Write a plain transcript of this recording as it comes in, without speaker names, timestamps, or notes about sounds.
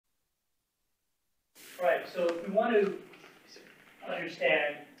right, so if we want to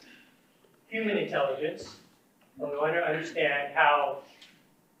understand human intelligence, and we want to understand how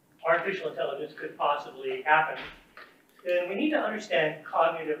artificial intelligence could possibly happen, then we need to understand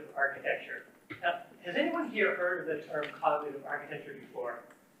cognitive architecture. Now, has anyone here heard of the term cognitive architecture before?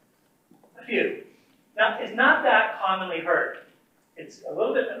 A few. Now, it's not that commonly heard. It's a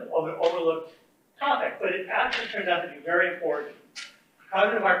little bit of an overlooked topic, but it actually turns out to be very important.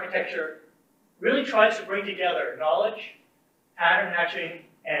 Cognitive architecture really tries to bring together knowledge, pattern matching,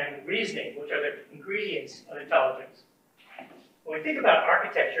 and reasoning, which are the ingredients of intelligence. When we think about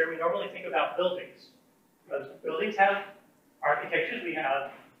architecture, we normally think about buildings. Because buildings have architectures. We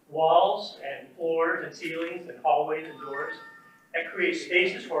have walls and floors and ceilings and hallways and doors that create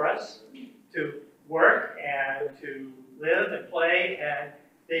spaces for us to work and to live and play, and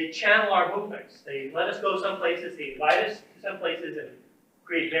they channel our movements. They let us go some places, they invite us to some places, and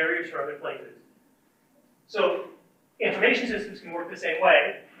create barriers for other places. So information systems can work the same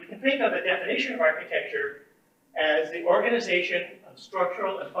way. We can think of a definition of architecture as the organization of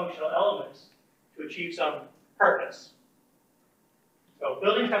structural and functional elements to achieve some purpose. So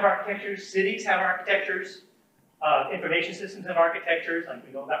buildings have architectures, cities have architectures, information systems have architectures, like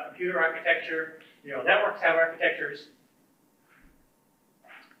we know about computer architecture, neural networks have architectures.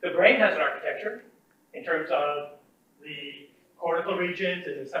 The brain has an architecture in terms of the cortical regions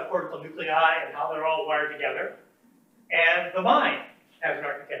and the subcortical nuclei and how they're all wired together. And the mind has an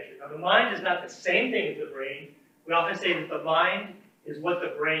architecture. Now, the mind is not the same thing as the brain. We often say that the mind is what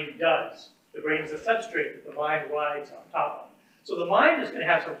the brain does. The brain is a substrate that the mind rides on top of. So the mind is going to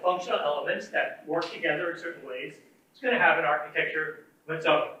have some functional elements that work together in certain ways. It's going to have an architecture of its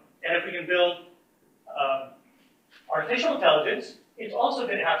own. And if we can build artificial intelligence, it's also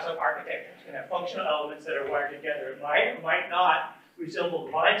going to have some architecture. It's going to have functional elements that are wired together. It might or might not resemble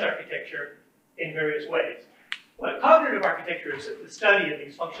the mind's architecture in various ways. But cognitive architecture is the study of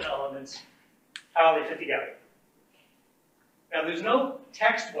these functional elements, how they fit together. Now, there's no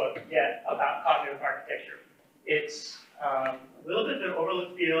textbook yet about cognitive architecture. It's a little bit of an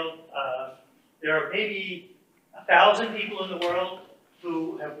overlooked field. There are maybe 1,000 people in the world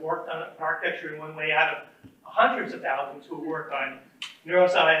who have worked on architecture in one way out of hundreds of thousands who work on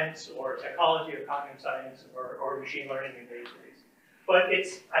neuroscience or psychology or cognitive science or machine learning in various ways. But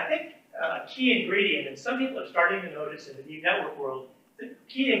it's, I think, a key ingredient, and some people are starting to notice in the deep network world, the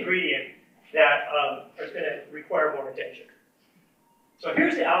key ingredient that is going to require more attention. So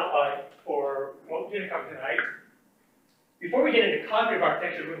here's the outline for what we're going to cover tonight. Before we get into cognitive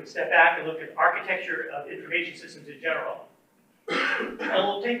architecture, we're going to step back and look at architecture of information systems in general. And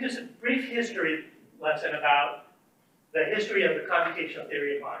we'll take just a brief history lesson about the history of the computational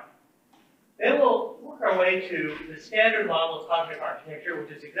theory of mind. Then we'll work our way to the standard model of cognitive architecture,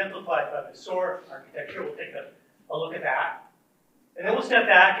 which is exemplified by the Soar architecture. We'll take a look at that. And then we'll step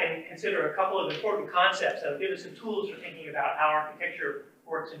back and consider a couple of important concepts that will give us some tools for thinking about how architecture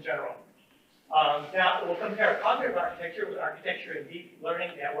works in general. Now, we'll compare cognitive architecture with architecture in deep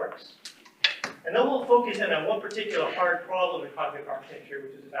learning networks. And then we'll focus in on one particular hard problem in cognitive architecture,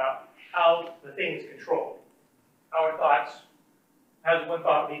 which is about how the thing is controlled. Our thoughts, how does one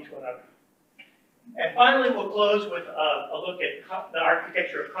thought lead to another? And finally, we'll close with a look at the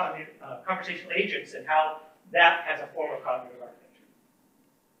architecture of conversational agents and how that has a form of cognitive architecture.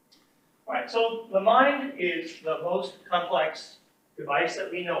 All right, so the mind is the most complex device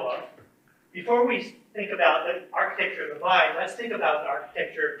that we know of. Before we think about the architecture of the mind, let's think about the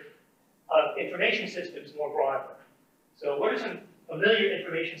architecture of information systems more broadly. So what are some familiar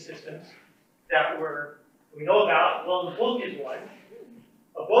information systems that we know about? Well, the book is one.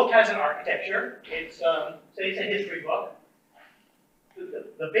 A book has an architecture. It's, say it's a history book.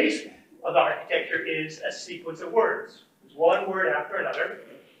 The base of the architecture is a sequence of words. It's one word after another.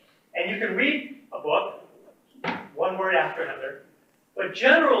 And you can read a book, one word after another. But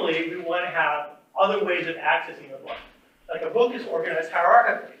generally, we want to have other ways of accessing a book. Like a book is organized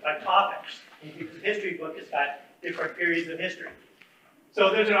hierarchically by topics. And if it's a history book, it's got different periods of history.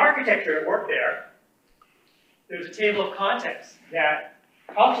 So there's an architecture at work there. There's a table of contents that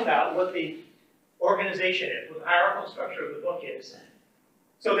talks about what the organization is, what the hierarchical structure of the book is,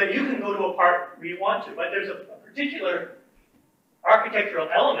 so that you can go to a part where you want to. But there's a particular architectural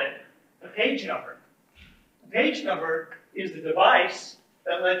element, the page number. The page number is the device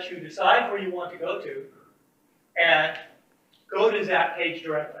that lets you decide where you want to go to and go to that page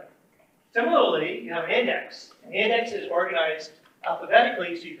directly. Similarly, you have an index. An index is organized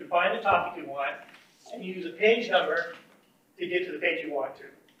alphabetically so you can find the topic you want and use a page number to get to the page you want to.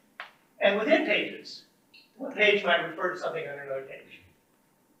 And within pages, one page might refer to something on another page.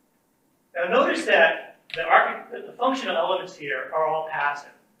 Now notice that the functional elements here are all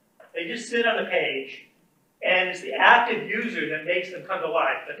passive. They just sit on the page, and it's the active user that makes them come to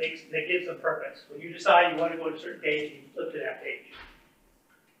life, that gives them purpose. When you decide you want to go to a certain page, you flip to that page.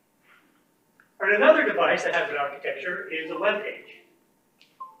 And another device that has an architecture is a web page.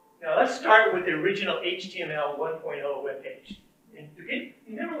 Now let's start with the original HTML 1.0 web page. And you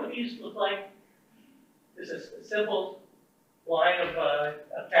remember what these look like? This is a simple line of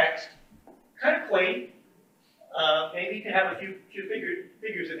text, kind of quaint. Maybe you can have a few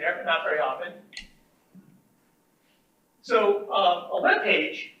figures in there, but not very often. So a web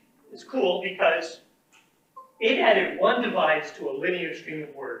page is cool because it added one device to a linear stream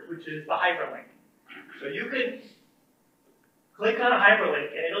of words, which is the hyperlink. So you can click on a hyperlink,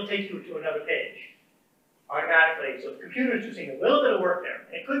 and it'll take you to another page automatically. So the computer is doing a little bit of work there.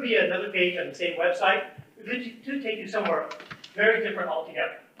 It could be another page on the same website. It could take you somewhere very different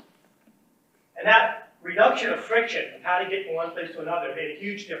altogether. And that reduction of friction of how to get from one place to another made a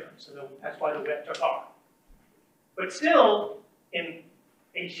huge difference. So that's why the web took off. But still, in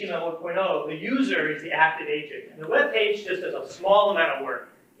HTML 1.0, the user is the active agent. And the web page just does a small amount of work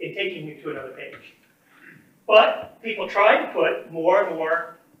in taking you to another page. But people tried to put more and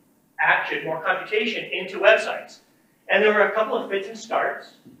more action, more computation into websites. And there were a couple of fits and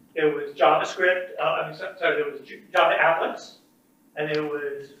starts. There was JavaScript, there was Java applets, and there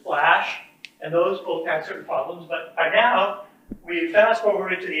was Flash, and those both had certain problems. But by now, we've fast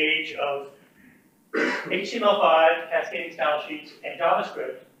forwarded to the age of HTML5, cascading style sheets, and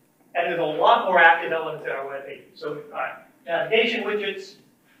JavaScript, and there's a lot more active elements in our web pages. So we've got navigation widgets,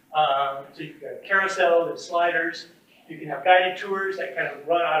 so you can have carousel, there's sliders, you can have guided tours that kind of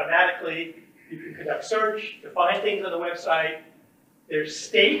run automatically, you can conduct search to find things on the website. There's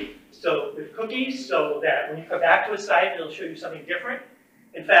state, so there's cookies, so that when you come back to a site, it'll show you something different.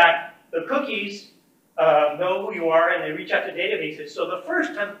 In fact, the cookies know who you are, and they reach out to databases. So the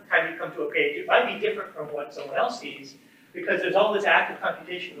first time you come to a page, it might be different from what someone else sees, because there's all this active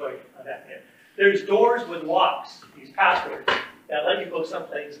computation going on back there. There's doors with locks, these passwords, that let you go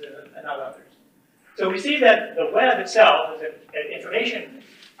someplace and not others. So we see that the web itself, as an information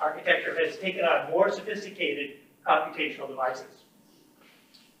architecture, has taken on more sophisticated computational devices.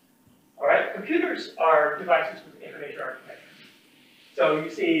 All right, computers are devices with information architecture. So you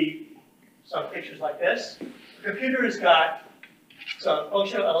see some pictures like this. The computer has got some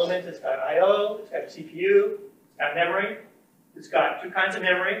functional elements. It's got I/O, it's got a CPU, it's got memory. It's got two kinds of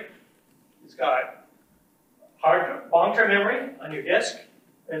memory. It's got long-term memory on your disk,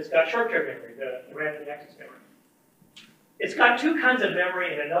 and it's got short-term memory, the random access memory. It's got two kinds of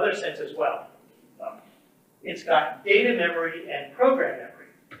memory in another sense as well. It's got data memory and program memory.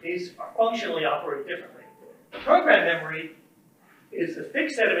 These are functionally operate differently. Program memory is a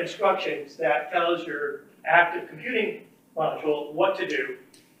fixed set of instructions that tells your active computing module what to do,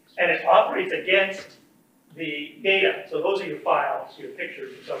 and it operates against the data. So those are your files, your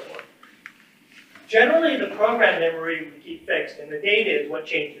pictures, and so forth. Generally, the program memory we keep fixed, and the data is what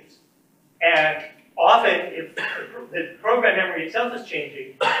changes. And often, if the program memory itself is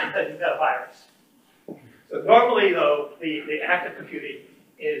changing, because you've got a virus. So normally, though, the active computing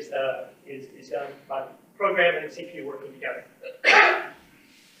is done by the program and the CPU working together.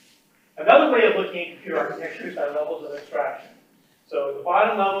 Another way of looking at computer architecture is by levels of abstraction. So at the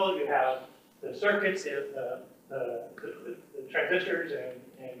bottom level, you have the circuits, the transistors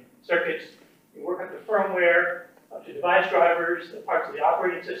and circuits. You work up to firmware, up to device drivers, the parts of the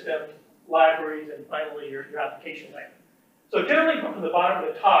operating system, libraries, and finally your application layer. So generally from the bottom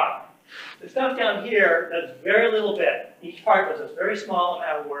to the top, the stuff down here does very little bit. Each part does a very small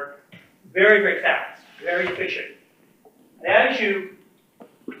amount of work, very, very fast, very efficient. And as you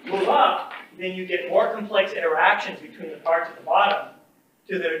move up, then you get more complex interactions between the parts at the bottom.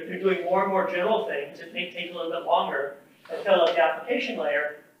 They're doing more and more general things. It may take a little bit longer until at the application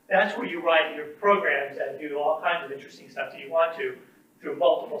layer, that's where you write your programs that do all kinds of interesting stuff that you want to through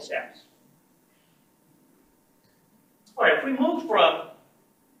multiple steps. All right, if we move from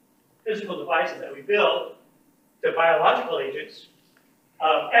physical devices that we build to biological agents,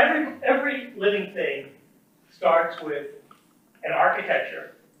 every living thing starts with an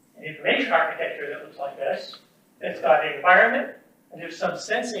architecture, an information architecture that looks like this. It's got an environment, and there's some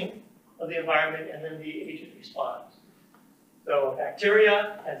sensing of the environment, and then the agent responds. So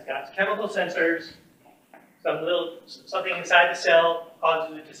bacteria has got chemical sensors, something inside the cell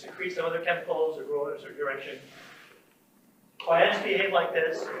causes it to secrete some other chemicals or grow in a certain direction. Plants behave like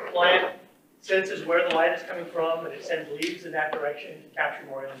this. The plant senses where the light is coming from, and it sends leaves in that direction to capture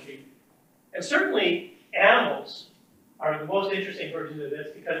more energy. And certainly, animals are the most interesting versions of this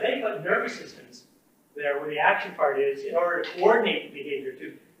because they put nervous systems there, where the action part is, in order to coordinate the behavior,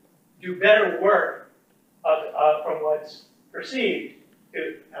 to do better work from what's perceived,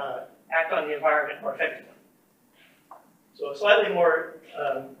 to act on the environment more effectively. So a slightly more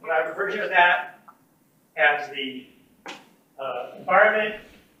elaborate version of that has the environment,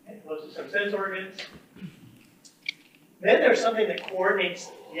 and it goes to some sense organs. Then there's something that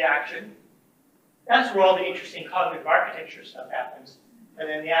coordinates the action. That's where all the interesting cognitive architecture stuff happens, and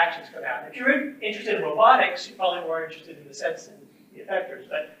then the actions come out. If you're interested in robotics, you're probably more interested in the sense and the effectors,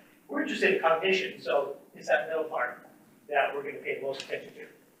 but we're interested in cognition, so it's that middle part that we're going to pay the most attention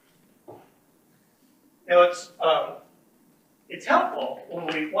to. Now, it's helpful when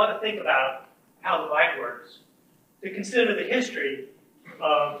we want to think about how the mind works to consider the history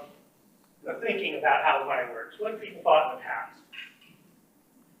of the thinking about how the mind works, what people thought in the past.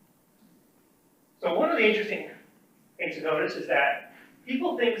 So one of the interesting things to notice is that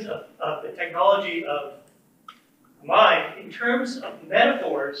people think of the technology of mind in terms of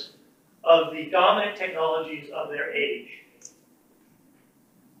metaphors of the dominant technologies of their age.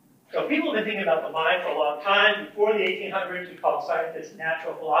 So people have been thinking about the mind for a long time. Before the 1800s, we called scientists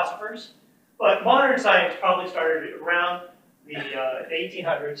natural philosophers. But modern science probably started around the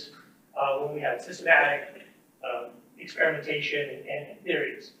 1800s when we had systematic experimentation and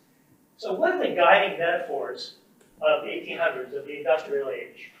theories. So what are the guiding metaphors of the 1800s, of the industrial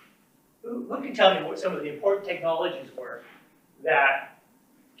age? Who can tell me what some of the important technologies were that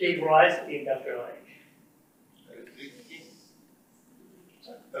gave rise to the industrial age?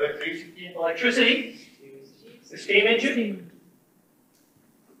 Electricity. The steam engine.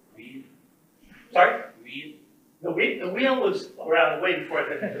 Sorry? The wheel was around way before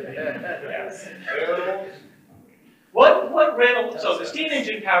that. What ran? So the steam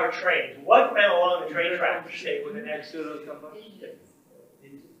engine powered trains. What ran along the train track to stay with the next?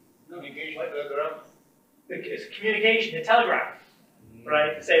 Communication, the telegraph,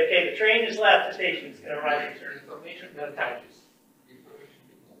 right? To say, okay, the train is left, the station is going to arrive at certain information.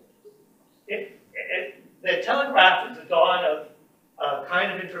 The telegraph is the dawn of a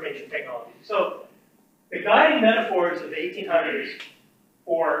kind of information technology. So the guiding metaphors of the 1800s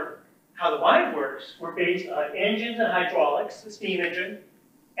for how the mind works were based on engines and hydraulics, the steam engine,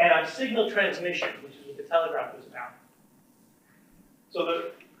 and on signal transmission, which is what the telegraph was about.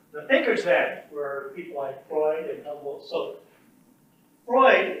 So the thinkers then were people like Freud and Humboldt. So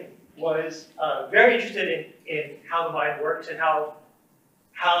Freud was very interested in how the mind works and how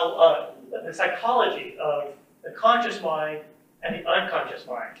the psychology of the conscious mind and the unconscious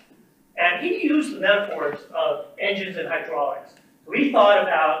mind. And he used the metaphors of engines and hydraulics. So he thought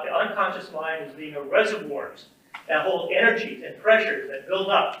about the unconscious mind as being a reservoirs that hold energies and pressures that build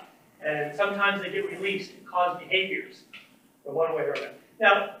up. And sometimes they get released and cause behaviors in one way or another.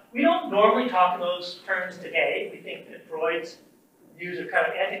 Now, we don't normally talk in those terms today. We think that Freud's views are kind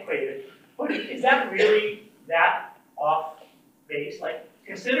of antiquated. But is that really that off base? Like,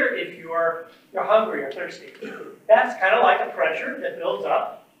 consider if you're hungry or thirsty. That's kind of like a pressure that builds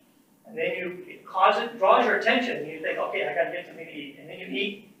up, and then it draws your attention, and you think, okay, I got to get something to eat, and then you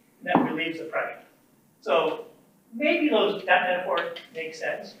eat, and that relieves the pressure. So maybe that metaphor makes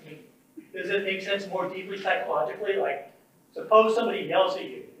sense. I mean, does it make sense more deeply psychologically? Like, suppose somebody yells at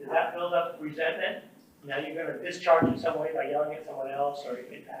you. Does that build up resentment? Now you're going to discharge in some way by yelling at someone else, or you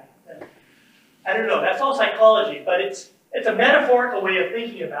get back at them. I don't know. That's all psychology, but it's a metaphorical way of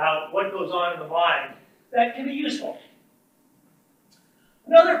thinking about what goes on in the mind that can be useful.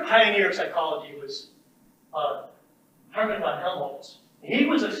 Another pioneer of psychology was Hermann von Helmholtz. He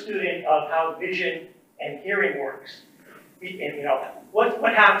was a student of how vision and hearing works. And,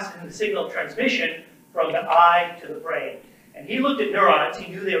 what happens in the signal transmission from the eye to the brain. And he looked at neurons.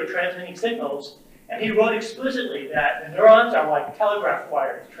 He knew they were transmitting signals. And he wrote explicitly that the neurons are like telegraph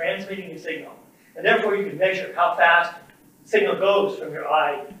wires transmitting a signal. And therefore, you can measure how fast the signal goes from your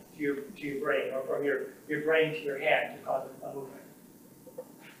eye to your brain, or from your brain to your hand to cause a movement.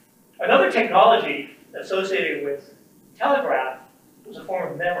 Another technology associated with telegraph was a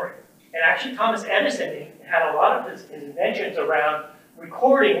form of memory. And actually, Thomas Edison had a lot of his inventions around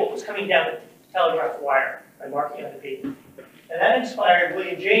recording what was coming down the telegraph wire by marking it on the paper. And that inspired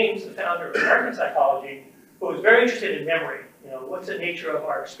William James, the founder of American psychology, who was very interested in memory. What's the nature of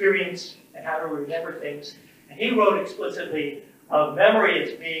our experience and how do we remember things? And he wrote explicitly of memory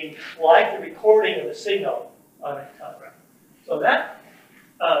as being like the recording of a signal on a telegraph. So that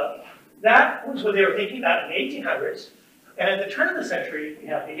was what they were thinking about in the 1800s. And at the turn of the century, we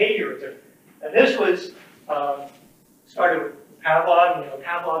have behaviorism. And this was started with Pavlov,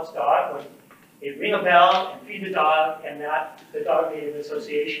 Pavlov's dog, when he'd ring a bell and feed the dog, and the dog made an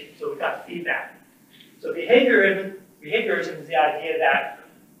association. So we got feedback. So behaviorism is the idea that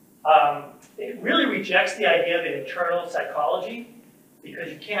it really rejects the idea of an internal psychology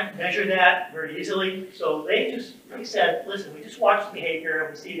because you can't measure that very easily. So they said, listen, we just watch the behavior and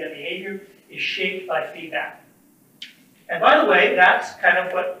we see that behavior is shaped by feedback. And by the way, that's kind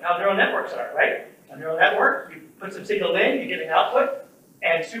of how neural networks are, right? A neural network, you put some signal in, you get an output,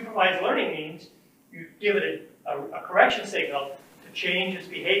 and supervised learning means you give it a correction signal to change its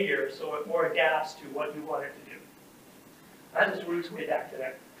behavior so it more adapts to what you want it to do. That's its roots way back to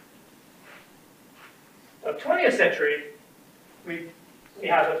that. So 20th century, we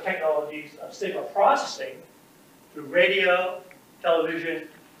have the technologies of signal processing through radio, television,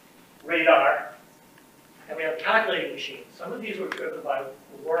 radar, and we have calculating machines. Some of these were driven by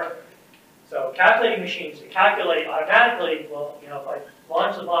Marr. So calculating machines to calculate automatically, well, if I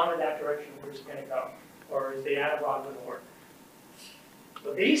launch the bomb in that direction, where's it going to go? Or is the atom bomb going to work?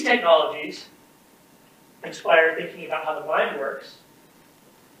 So these technologies inspire thinking about how the mind works.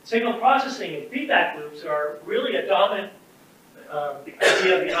 Signal processing and feedback loops are really a dominant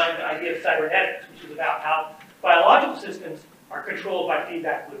idea behind the idea of cybernetics, which is about how biological systems are controlled by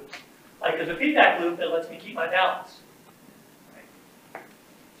feedback loops. Like there's a feedback loop that lets me keep my balance.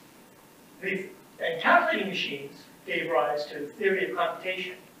 And calculating machines gave rise to the theory of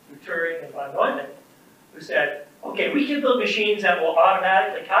computation through Turing and von Neumann, who said, okay, we can build machines that will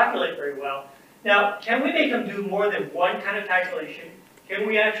automatically calculate very well. Now, can we make them do more than one kind of calculation? Can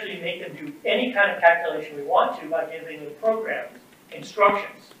we actually make them do any kind of calculation we want to by giving them programs,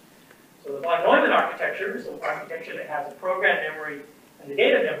 instructions? So the von Neumann architecture is an architecture that has a program memory and the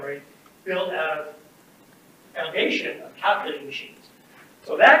data memory built out of foundation of calculating machines.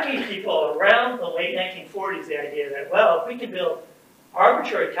 So that gave people around the late 1940s the idea that, well, if we can build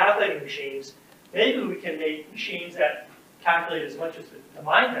arbitrary calculating machines, maybe we can make machines that calculate as much as the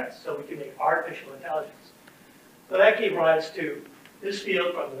mind does, so we can make artificial intelligence. So that gave rise to this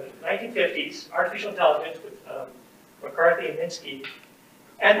field from the 1950s, artificial intelligence with McCarthy and Minsky.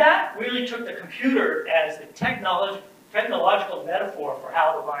 And that really took the computer as the technological metaphor for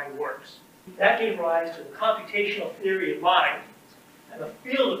how the mind works. That gave rise to the computational theory of mind and the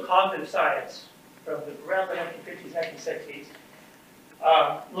field of cognitive science from around the 1950s, 1960s,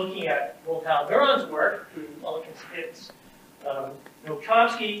 looking at both how neurons work through Mulliken's hits.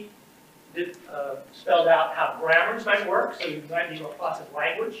 Chomsky spelled out how grammars might work, so you might be able to process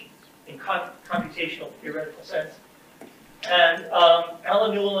language in computational theoretical sense. And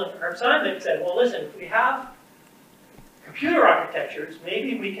Alan Newell and Herb Simon said, well, listen, if we have computer architectures,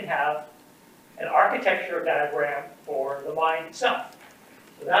 maybe we can have an architecture diagram for the mind itself.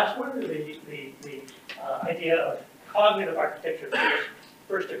 So that's where the idea of cognitive architecture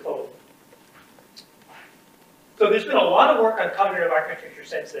first occurred. So there's been a lot of work on cognitive architecture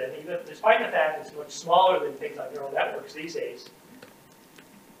since then, even despite the fact it's much smaller than things like neural networks these days.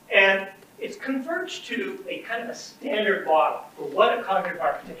 And it's converged to a kind of a standard model for what a cognitive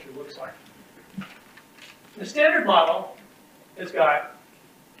architecture looks like. The standard model has got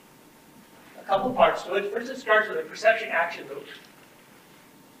a couple parts to it. First, it starts with a perception-action loop.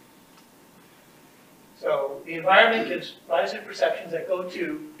 So the environment gives rise to perceptions that go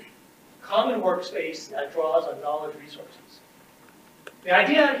to common workspace that draws on knowledge resources. The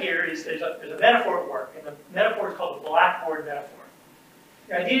idea here is there's a metaphor at work, and the metaphor is called the blackboard metaphor.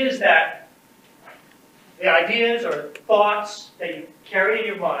 The idea is that the ideas or thoughts that you carry in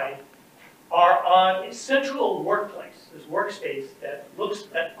your mind are on a central workplace, this workspace that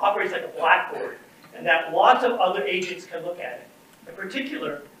operates like a blackboard, and that lots of other agents can look at it. In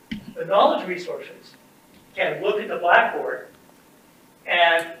particular, the knowledge resources can look at the blackboard,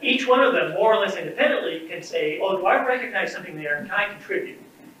 and each one of them, more or less independently, can say, oh, do I recognize something there, and can I contribute?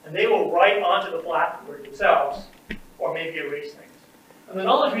 And they will write onto the blackboard themselves, or maybe erase things. And the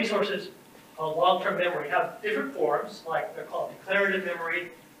knowledge resources on long-term memory have different forms, like they're called declarative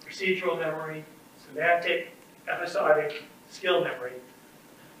memory, procedural memory, semantic, episodic, skill memory.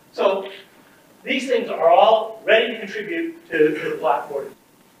 So these things are all ready to contribute to the blackboard.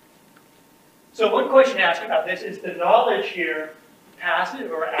 So one question to ask about this is the knowledge here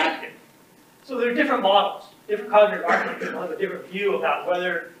passive or active? So there are different models. Different cognitive architectures will have a different view about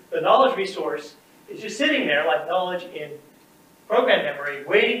whether the knowledge resource is just sitting there like knowledge in program memory,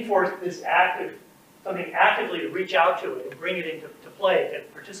 waiting for this something actively to reach out to it and bring it into play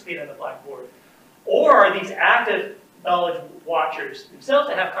to participate on the blackboard. Or are these active knowledge watchers themselves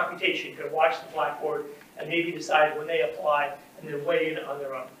that have computation can watch the blackboard and maybe decide when they apply and then weigh in on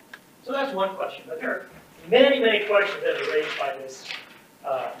their own? So that's one question. But there are many, many questions that are raised by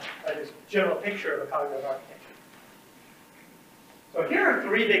this general picture of a cognitive architecture. So here are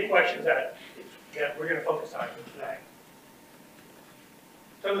three big questions that that we're going to focus on today.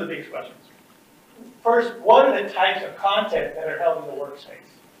 Some of the biggest questions. First, what are the types of content that are held in the workspace?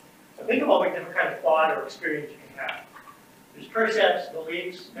 So think about what different kind of thought or experience you can have. There's percepts,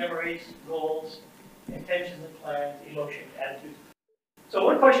 beliefs, memories, goals, intentions and plans, emotions, attitudes. So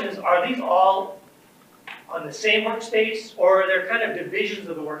one question is, are these all on the same workspace, or are there kind of divisions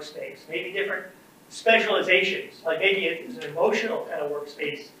of the workspace? Maybe different specializations, like maybe it's an emotional kind of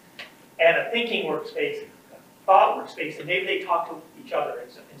workspace and a thinking workspace, a thought workspace, and maybe they talk to each other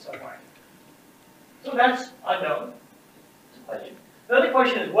in some way. So that's unknown. It's a question. Another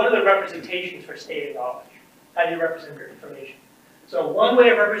question is, what are the representations for state of knowledge? How do you represent your information? So one way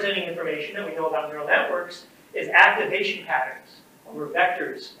of representing information that we know about neural networks is activation patterns, or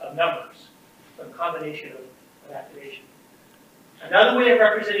vectors of numbers, some combination of activation. Another way of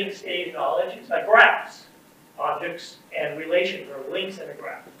representing state of knowledge is by graphs, objects and relations, or links in a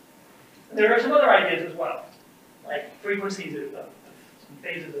graph. And there are some other ideas as well, like frequencies of some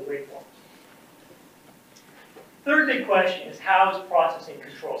phases of waveforms. Third big question is, how is processing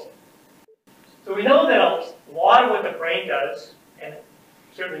controlled? So we know that a lot of what the brain does, and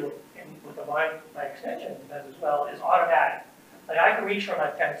certainly with the mind by extension does as well, is automatic. Like I can reach for my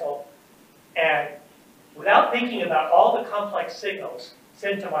pencil and without thinking about all the complex signals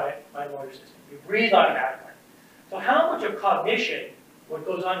sent to my motor system, you breathe automatically. So how much of cognition, what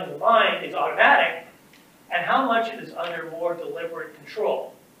goes on in the mind, is automatic, and how much is under more deliberate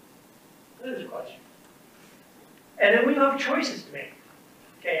control? That is a question. And then we have choices to make.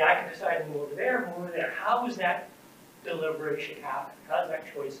 Okay, I can decide to move over there, move over there. How does that deliberation happen? How does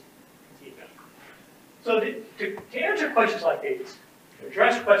that choice conceive of? So to answer questions like these, to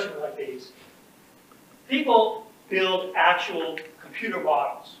address questions like these, people build actual computer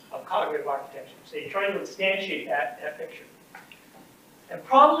models of cognitive architecture. So you're trying to instantiate that picture. And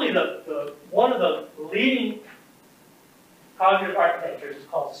probably one of the leading cognitive architectures is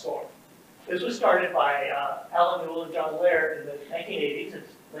called Soar. This was started by Alan Newell and John Laird in the 1980s.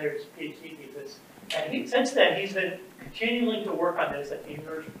 It's Laird's PhD thesis. And since then, he's been continuing to work on this at the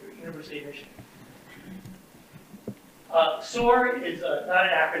University of Michigan. Soar is not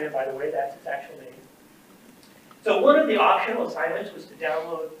an acronym, by the way. That's its actual name. So one of the optional assignments was to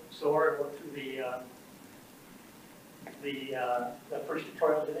download Soar and work through the first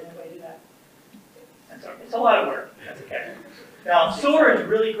tutorial. Did anybody do that? It's a lot of work. That's okay. Now, Soar is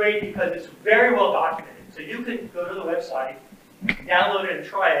really great because it's very well documented. So you can go to the website, download it, and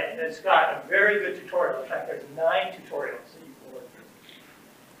try it, and it's got a very good tutorial. In fact, there's 9 tutorials that you can work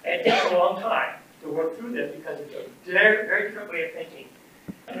through. And it takes a long time to work through this because it's a very, very different way of thinking.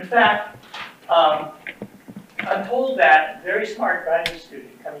 And in fact, I'm told that very smart graduate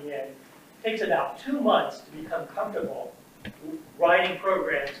student coming in takes about 2 months to become comfortable writing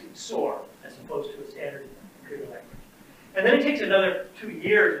programs in Soar as opposed to a standard computer language. And then it takes another 2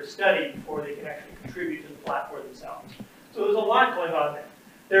 years of study before they can actually contribute to the platform themselves. So there's a lot going on there.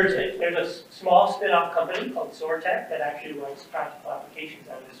 There's a small spin-off company called SoarTech that actually runs practical applications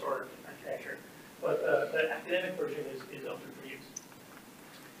out of this Soar architecture. But the academic version is open for use.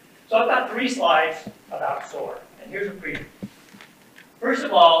 So I've got 3 slides about Soar, and here's a preview. First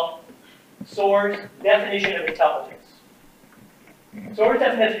of all, Soar's definition of intelligence. Soar's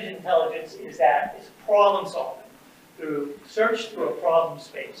definition of intelligence is that it's problem solving through search through a problem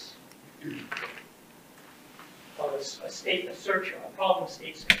space, or a search or a problem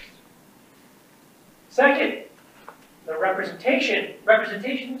state space. Second, the representation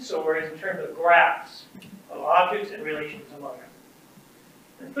of Soar is in terms of graphs of objects and relations among them.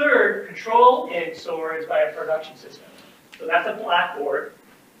 And third, control in Soar is by a production system. So that's a blackboard.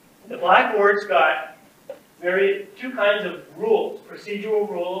 The blackboard's got 2 kinds of rules: procedural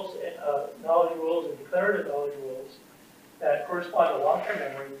rules, knowledge rules, and declarative knowledge rules that correspond to long-term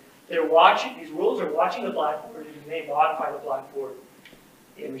memory. These rules are watching the blackboard, and you may modify the blackboard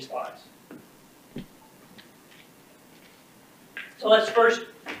in response. So let's first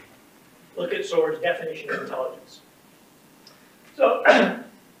look at Soar's definition of intelligence. So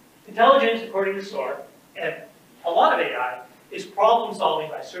intelligence, according to Soar, and a lot of AI, is problem solving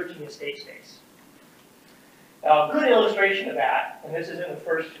by searching a state space. Now, a good illustration of that, and this is in the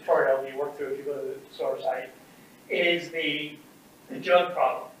first tutorial you work through if you go to the Soar site, is the jug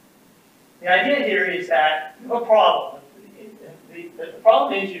problem. The idea here is that you have a problem. The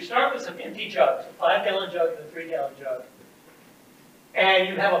problem is you start with some empty jugs, a 5-gallon jug and a 3-gallon jug. And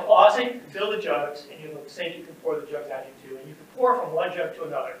you have a faucet, you can fill the jugs, and you have a sink you can pour the jugs out into, and you can pour from one jug to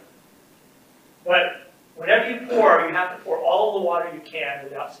another. But whenever you pour, you have to pour all the water you can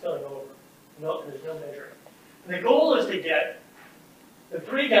without spilling over. There's no measuring. And the goal is to get the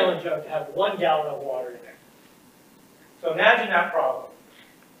 3-gallon jug to have 1 gallon of water in it. So imagine that problem.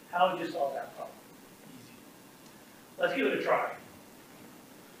 How would you solve that problem? Easy. Let's give it a try.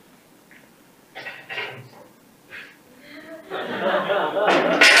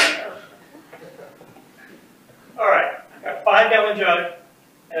 All right, I've got a 5-gallon jug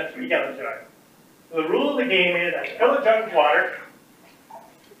and a 3-gallon jug. So the rule of the game is I fill a jug with water,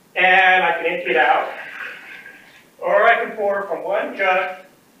 and I can empty it out, or I can pour from one jug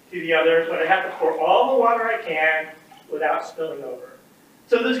to the other, but I have to pour all the water I can without spilling over.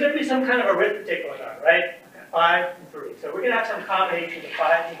 So there's going to be some kind of arithmetic going on, right? 5 and 3. So we're going to have some combination of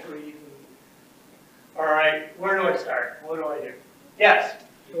 5 and 3. All right, where do I start? What do I do? Yes?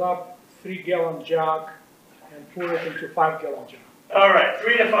 Fill up 3-gallon jug and pour it into 5-gallon jug. All right,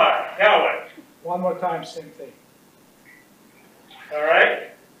 3 to 5. Now what? One more time, same thing. All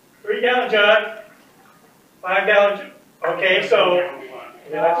right, 3-gallon jug, 5-gallon jug. Okay, so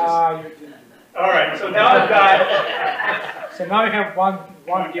you didn't. All right, so now I've got. So now you have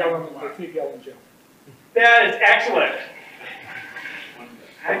one gallon in the 3-gallon jug. That is excellent.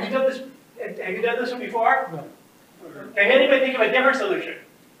 Have you done this? Have you done this one before? No. Can anybody think of a different solution?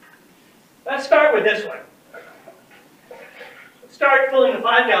 Let's start with this one. Let's start filling the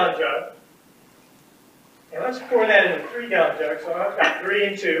 5-gallon jug. And let's pour that in the 3-gallon jug. So I've got 3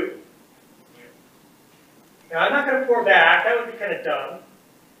 and 2. Now I'm not going to pour back. That would be kind of dumb.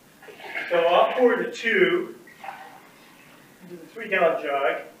 So I'll pour the 2 into the 3-gallon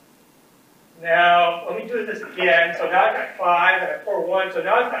jug. Now, let me do this again. So now I've got 5, and I pour 1. So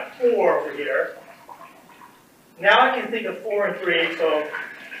now I've got 4 over here. Now I can think of 4 and 3. So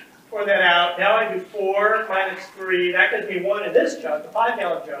pour that out. Now I do 4 minus 3. That gives me 1 in this jug, the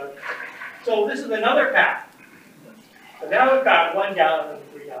 5-gallon jug. So this is another path. So now we've got 1 gallon in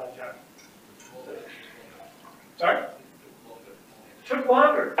the 3-gallon jug. Sorry? Took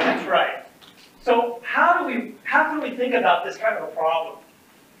longer. That's right. So how can we think about this kind of a problem?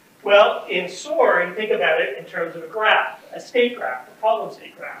 Well, in Soar, you think about it in terms of a graph, a state graph, a problem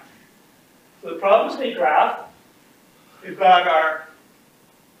state graph. So the problem state graph, we've got our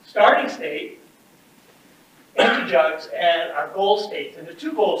starting state, empty jugs, and our goal states. And there's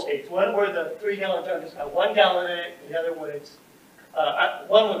 2 goal states, one where the 3-gallon jug has got 1 gallon in it, and the other one is,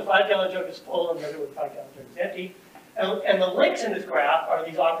 one where the 5-gallon jug is full, and the other where the 5-gallon jug is empty. And the links in this graph are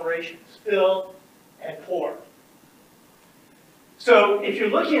these operations, fill and pour. So if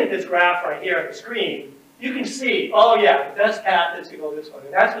you're looking at this graph right here on the screen, you can see, oh yeah, the best path is to go this way.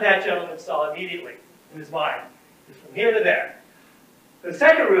 And that's what that gentleman saw immediately in his mind, is from here to there. The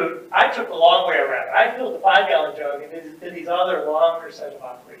second route, I took the long way around. I filled the 5-gallon jug and did these other longer set of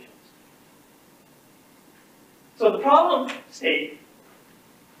operations. So the problem state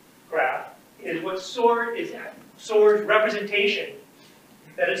graph is what Soar's representation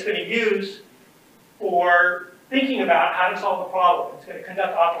that it's going to use for thinking about how to solve a problem. It's going to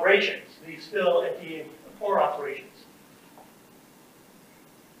conduct operations, these fill, empty, and pour operations.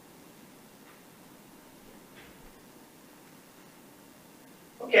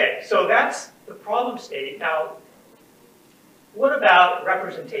 Okay, so that's the problem state. Now, what about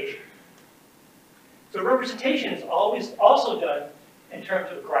representation? So representation is always also done in terms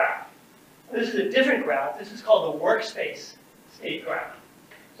of a graph. This is a different graph. This is called the workspace state graph.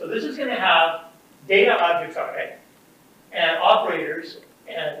 So this is going to have data objects on it, and operators,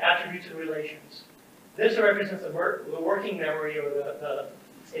 and attributes and relations. This represents the working memory or the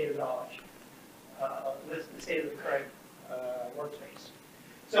state of knowledge, the state of the current workspace.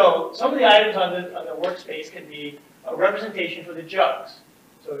 So some of the items on the workspace can be a representation for the jugs.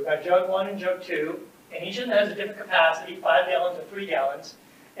 So we've got jug 1 and jug 2, and each of them has a different capacity, 5 gallons or 3 gallons,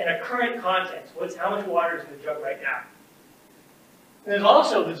 and a current contents. How much water is in the jug right now? And there's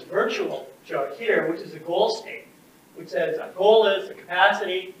also this virtual jug here, which is the goal state, which says a goal is the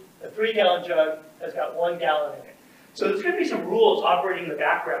capacity, the 3-gallon jug has got 1 gallon in it. So there's going to be some rules operating in the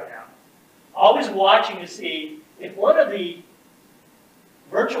background now. Always watching to see if one of the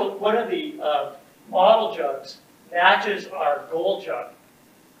model jugs matches our goal jug.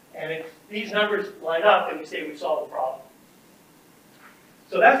 And if these numbers line up, then we say we've solved the problem.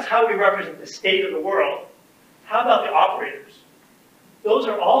 So that's how we represent the state of the world. How about the operators? Those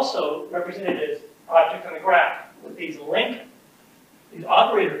are also represented as objects on the graph with these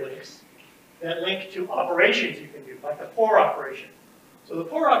operator links that link to operations you can do, like the pour operation. So the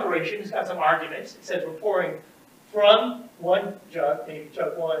pour operation has got some arguments. It says we're pouring from one jug, maybe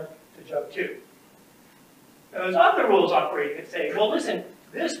jug 1 to jug 2. Now there's other rules operating that say, well listen,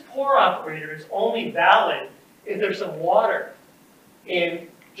 this pour operator is only valid if there's some water in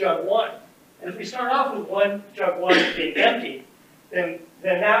jug 1. And if we start off with jug 1 being empty, then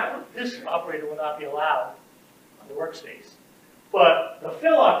this operator will not be allowed on the workspace. But the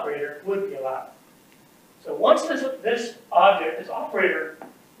fill operator would be allowed. So once this operator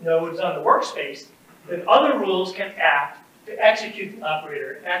node is on the workspace, then other rules can act to execute the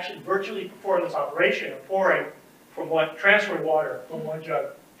operator and actually virtually perform this operation of transferring water from one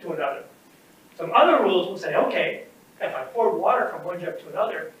jug to another. Some other rules will say, okay, if I poured water from one jug to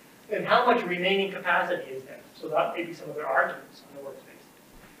another, then how much remaining capacity is there? So that may be some of their arguments on the workspace.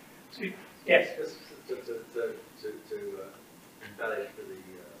 So, yes? Just to embellish for the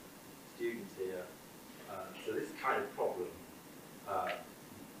students here, so this kind of problem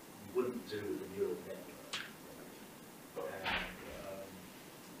you wouldn't do with a neural network. And,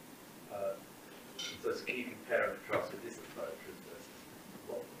 so can you compare and contrast with this approach versus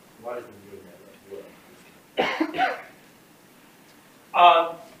why does the neural network work?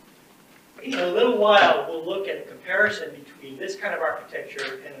 In a little while, we'll look at a comparison between this kind of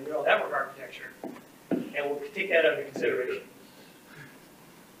architecture and the neural network architecture, and we'll take that under consideration.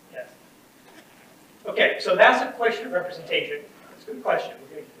 Yes. Okay, so that's a question of representation. That's a good question. We're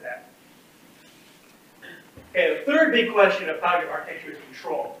going to get to that. Okay, the third big question of cognitive architecture is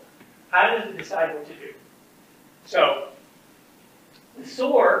control. How does it decide what to do? So, with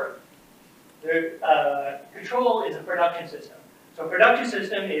Soar, the control is a production system. So a production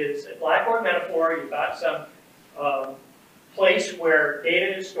system is a blackboard metaphor. You've got some place where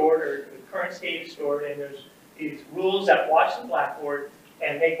data is stored, or the current state is stored, and there's these rules that watch the blackboard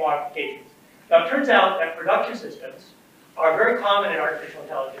and make modifications. Now, it turns out that production systems are very common in artificial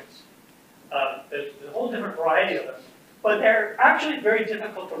intelligence. There's a whole different variety of them. But they're actually very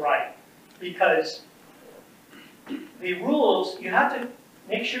difficult to write because the rules, you have to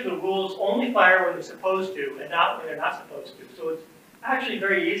make sure the rules only fire when they're supposed to and not when they're not supposed to. So it's actually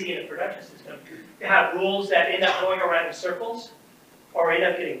very easy in a production system to have rules that end up going around in circles or end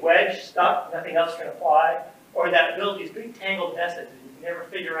up getting wedged, stuck, nothing else can apply, or that build these big tangled messes and you can never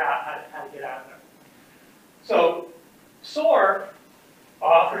figure out how to get out of them. So Soar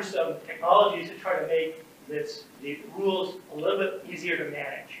offers some technologies to try to make the rules a little bit easier to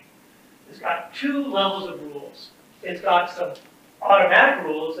manage. It's got two levels of rules. It's got some automatic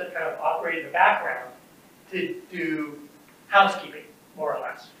rules that kind of operate in the background to do housekeeping, more or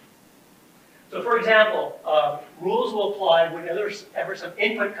less. So for example, rules will apply whenever some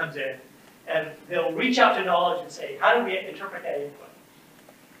input comes in, and they'll reach out to knowledge and say, how do we interpret that input?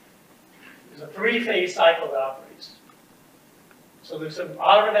 There's a three-phase cycle that operates. So there's some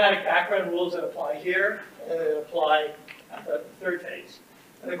automatic background rules that apply here, and that apply at the third phase.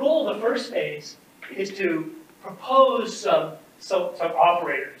 And the goal of the first phase is to propose some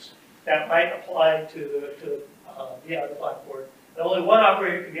operators that might apply to be on the blackboard. And only one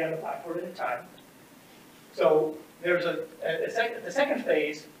operator can be on the blackboard at a time. So there's the second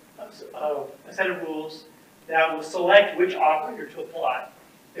phase of a set of rules that will select which operator to apply.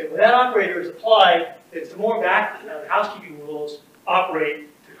 And when that operator is applied, then some more background housekeeping rules operate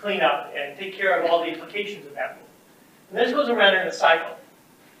to clean up and take care of all the implications of that rule. And this goes around in a cycle.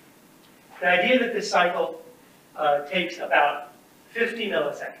 The idea that this cycle takes about 50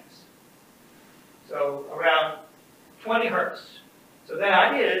 milliseconds. So around 20 hertz. So the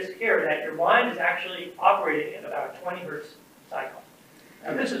idea is here that your mind is actually operating in about a 20 hertz cycle.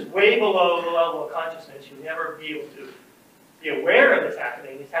 Now this is way below the level of consciousness. You'll never be able to be aware of this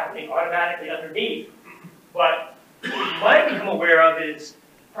happening. It's happening automatically underneath. But what you might become aware of is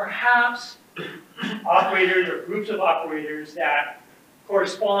perhaps operators or groups of operators that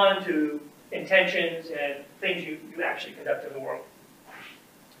correspond to intentions and things you actually conduct in the world.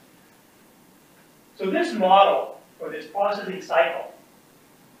 So this model, or this processing cycle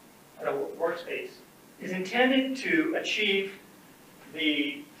in a workspace, is intended to achieve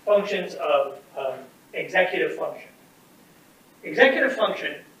the functions of executive function. Executive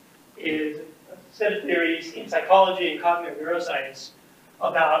function is a set of theories in psychology and cognitive neuroscience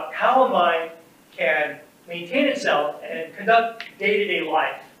about how a mind can maintain itself and conduct day-to-day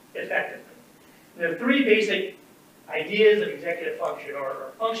life effectively. There are three basic ideas of executive function,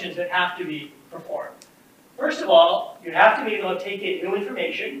 or functions that have to be performed. First of all, you have to be able to take in new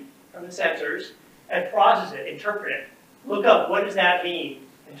information from the sensors and process it, interpret it, look up what does that mean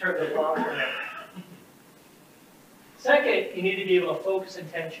in terms of long-term memory. Second, you need to be able to focus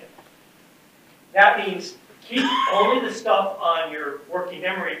attention. That means keep only the stuff on your working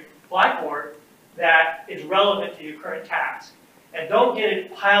memory blackboard that is relevant to your current task. And don't get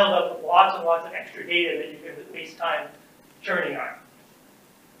it piled up with lots and lots of extra data that you can waste time churning on.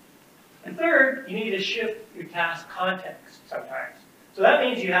 And third, you need to shift your task context sometimes. So that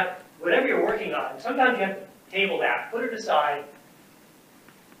means you have, whatever you're working on, sometimes you have to table that, put it aside,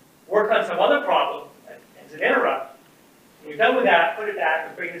 work on some other problem as an interrupt. When you're done with that, put it back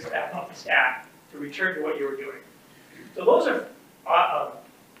and bring this back off the stack to return to what you were doing. So those are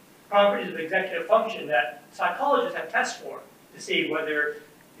properties of executive function that psychologists have tests for to see whether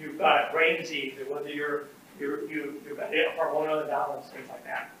you've got brain disease or whether you've got a hormonal imbalance, things like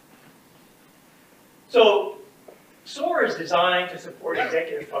that. So Soar is designed to support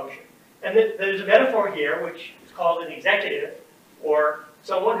executive function. And there's a metaphor here which is called an executive, or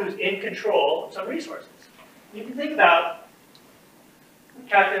someone who's in control of some resources. You can think about the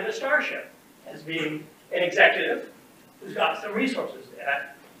captain of a starship as being an executive who's got some resources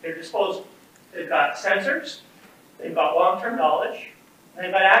at their disposal. They've got sensors, they've got long-term knowledge, and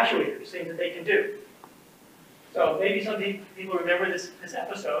they've got actuators, things that they can do. So maybe some people remember this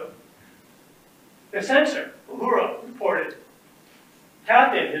episode. The sensor, Uhura, reported,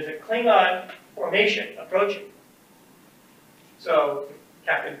 Captain, there's a Klingon formation approaching. So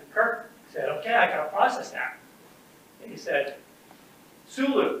Captain Kirk said, okay, I gotta process that. And he said,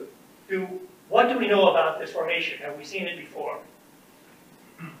 Sulu, what do we know about this formation? Have we seen it before?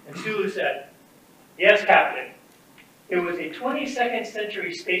 And Sulu said, yes, Captain. It was a 22nd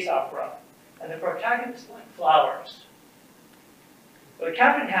century space opera, and the protagonists like flowers. So the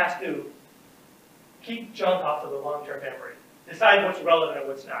captain has to keep junk off of the long-term memory, decide what's relevant and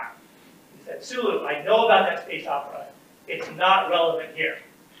what's not. He said, Sulu, I know about that space opera. It's not relevant here.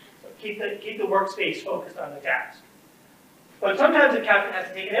 So keep the workspace focused on the task. But sometimes the captain has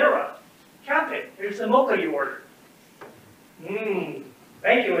to take an interrupt. Captain, here's the mocha you ordered.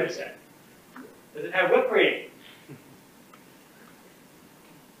 Thank you, Innocent. Does it have whipped cream?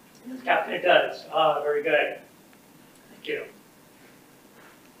 Yes, Captain, it does. Ah, very good. Thank you.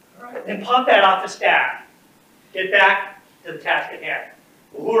 All right, then pop that off the stack. Get back to the task at hand.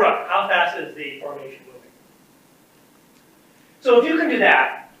 Uhura, how fast is the formation moving? So if you can do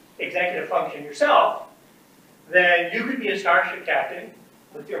that executive function yourself, then you could be a starship captain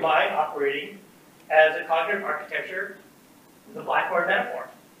with your mind operating as a cognitive architecture, the blackboard metaphor.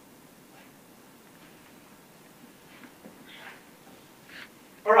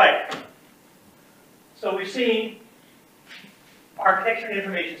 All right. So we've seen architecture and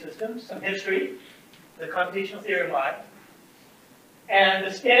information systems, some history, the computational theory of mind, and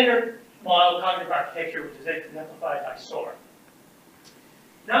the standard model of cognitive architecture, which is exemplified by Soar.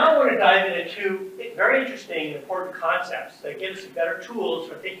 Now I want to dive into two very interesting and important concepts that give us better tools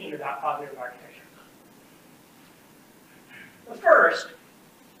for thinking about cognitive architecture. But first,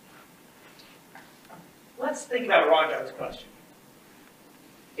 let's think about Ranjan's question.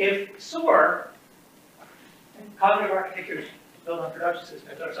 If Soar and cognitive architectures built on production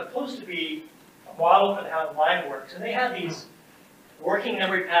systems are supposed to be a model for how the mind works, and they have these working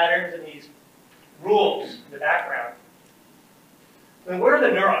memory patterns and these rules in the background, then where are the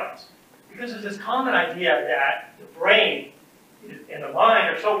neurons? Because there's this common idea that the brain and the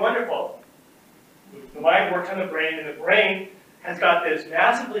mind are so wonderful. The mind works on the brain, and the brain has got this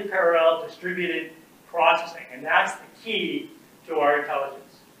massively parallel distributed processing, and that's the key to our intelligence.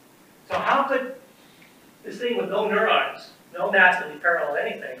 So how could this thing with no neurons, no massively parallel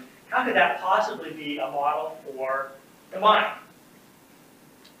anything, how could that possibly be a model for the mind?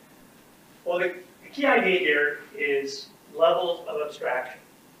 Well, the key idea here is levels of abstraction.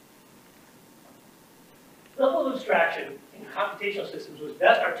 Level of abstraction in computational systems was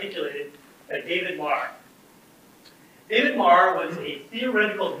best articulated by David Marr. David Marr was a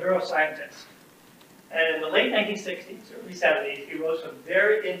theoretical neuroscientist. And in the late 1960s, early 70s, he wrote some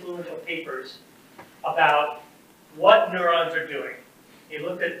very influential papers about what neurons are doing. He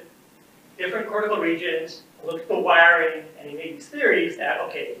looked at different cortical regions, looked at the wiring, and he made these theories that,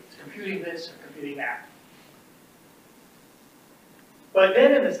 okay, it's computing this or computing that. But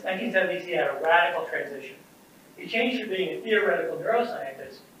then in the 1970s, he had a radical transition. He changed from being a theoretical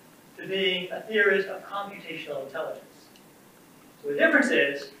neuroscientist to being a theorist of computational intelligence. So the difference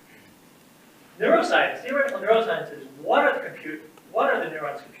is, neuroscience, theoretical neuroscience is what are the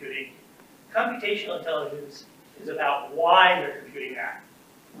neurons computing? Computational intelligence is about why they're computing that.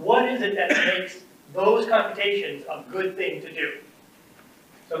 What is it that makes those computations a good thing to do?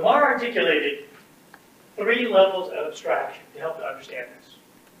 So Marr articulated 3 levels of abstraction to help to understand this.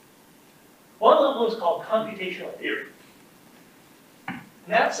 One level is called computational theory. And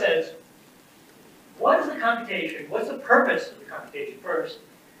that says, what is the computation? What's the purpose of the computation first?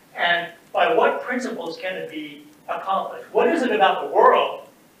 And by what principles can it be accomplished? What is it about the world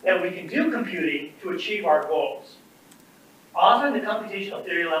that we can do computing to achieve our goals? Often the computational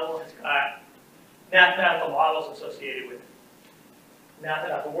theory level has got mathematical models associated with it. Math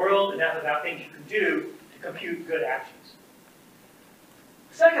about the world and math about things you can do to compute good actions.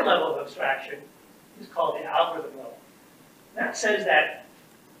 The second level of abstraction is called the algorithm level. That says that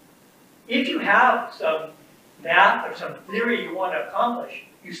if you have some math or some theory you want to accomplish,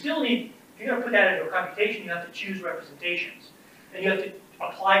 you still need, if you're going to put that into a computation, you have to choose representations. And you have to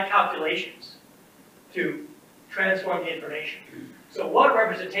apply calculations to transform the information. So what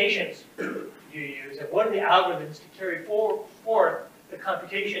representations do you use, and what are the algorithms to carry forth the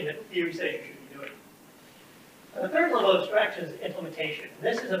computation that the theory says you should be doing? And the third level of abstraction is implementation. And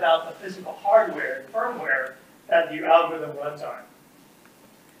this is about the physical hardware and firmware that your algorithm runs on.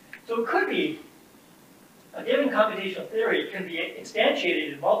 So it could be, a given computational theory can be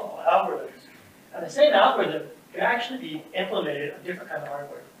instantiated in multiple algorithms. And the same algorithm can actually be implemented on different kind of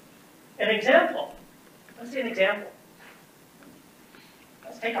hardware. An example, let's say an example.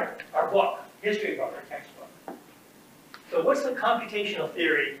 Let's take our book, history book, our textbook. So what's the computational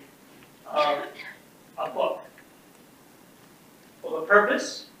theory of a book? Well, the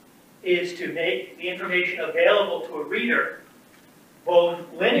purpose is to make the information available to a reader both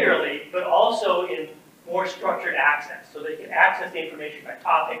linearly, but also in more structured access. So they can access the information by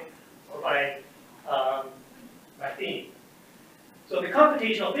topic or by theme. So the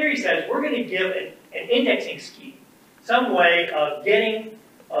computational theory says we're going to give an indexing scheme, some way of getting,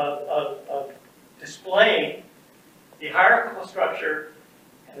 of displaying the hierarchical structure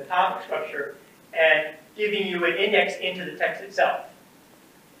and the topic structure and giving you an index into the text itself.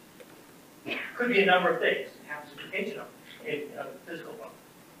 Could be a number of things. It happens to be page number in a physical book.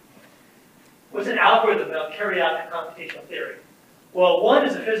 What's an algorithm that will carry out that computational theory? Well, one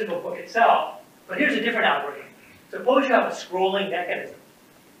is the physical book itself, but here's a different algorithm. Suppose you have a scrolling mechanism,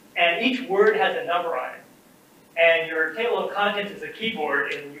 and each word has a number on it, and your table of contents is a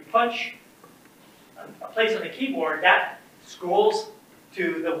keyboard, and you punch a place on the keyboard, that scrolls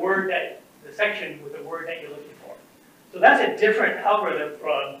to the word that, the section with the word that you're looking for. So that's a different algorithm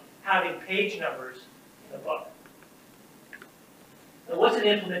from having page numbers in the book. Now, what's an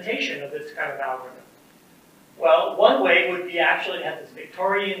implementation of this kind of algorithm? Well, one way would be actually to have this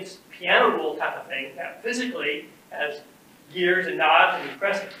Victorian piano rule type of thing that physically has gears and knobs, and you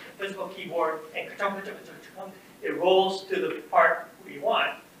press the physical keyboard, and it rolls to the part where you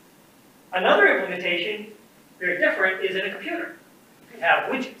want. Another implementation, very different, is in a computer. You can have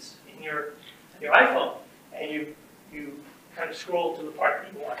widgets in your iPhone, and you kind of scroll to the part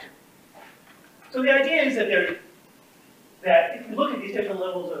that you want to. So the idea is that if you look at these different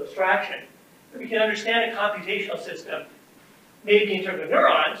levels of abstraction, we can understand a computational system, maybe in terms of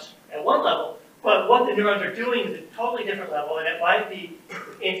neurons at one level, but what the neurons are doing is a totally different level, and it might be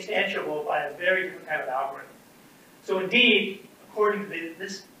instantiable by a very different kind of algorithm. So indeed, according to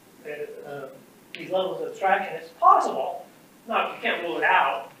these levels of abstraction, it's possible, you can't rule it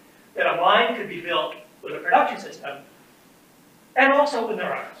out, that a mind could be built with a production system, and also with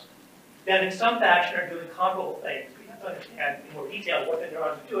neurons, that in some fashion are doing comparable things. We have to understand in more detail what the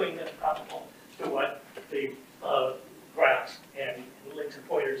neurons are doing that's comparable to what the graphs and links and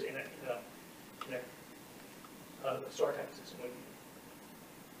pointers in a Soar type of system would be.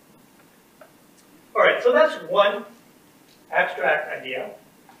 All right, so that's one abstract idea.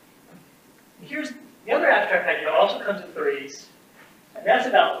 Here's the other abstract idea that also comes in threes, and that's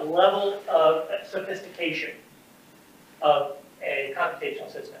about level of sophistication of a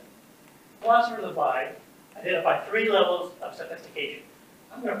computational system. Philosophers of mind identify 3 levels of sophistication.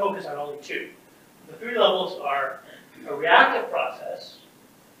 I'm going to focus on only 2. The 3 levels are a reactive process.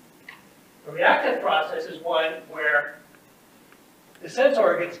 A reactive process is one where the sense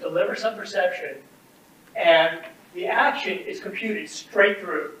organs deliver some perception and the action is computed straight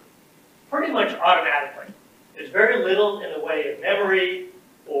through, pretty much automatically. There's very little in the way of memory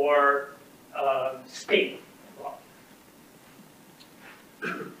or state involved.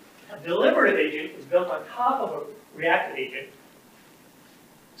 A deliberative agent is built on top of a reactive agent.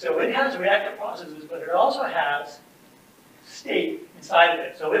 So it has reactive processes, but it also has state inside of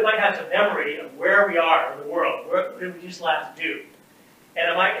it. So it might have some memory of where we are in the world, what did we just last do. And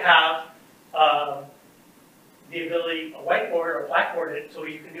it might have the ability, a whiteboard or a blackboard, so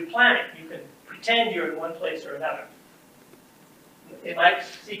you can do planning. You can pretend you're in one place or another. It might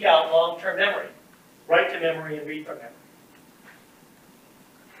seek out long-term memory, write to memory and read from memory.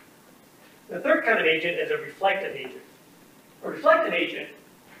 The third kind of agent is a reflective agent. A reflective agent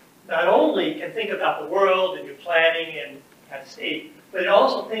not only can think about the world and do planning and have state, but it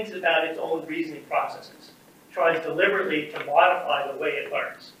also thinks about its own reasoning processes. Tries deliberately to modify the way it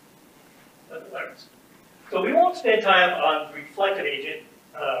learns. So we won't spend time on the reflective agent.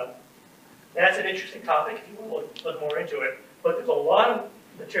 That's an interesting topic if you want to look more into it. But there's a lot of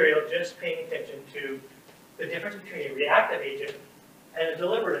material just paying attention to the difference between a reactive agent and a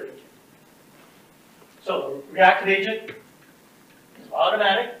deliberative agent. So a reactive agent is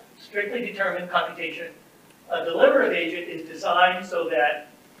automatic, strictly determined computation. A deliberative agent is designed so that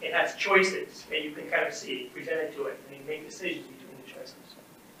it has choices that you can kind of see presented to it, and you make decisions between the choices.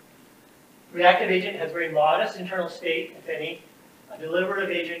 Reactive agent has very modest internal state, if any. A deliberative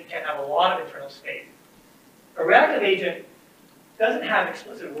agent can have a lot of internal state. A reactive agent doesn't have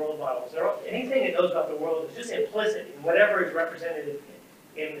explicit world models. Anything it knows about the world is just implicit in whatever is represented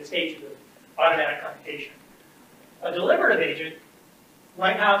in the stages of automatic computation. A deliberative agent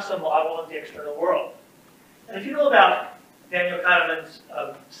might have some model of the external world. And if you know about Daniel Kahneman's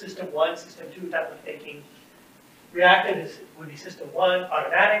system 1, system 2 type of thinking, reactive would be system 1,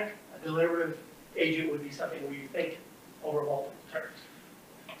 automatic. A deliberative agent would be something where you think over multiple terms.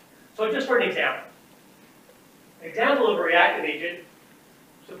 So just for an example of a reactive agent,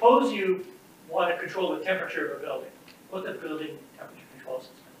 suppose you want to control the temperature of a building. What's the building temperature control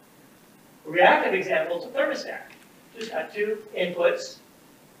system? A reactive example is a thermostat. Just got two inputs,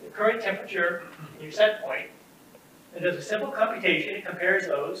 the current temperature and your set point. It does a simple computation, it compares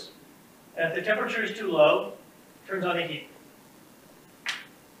those, and if the temperature is too low, it turns on the heat.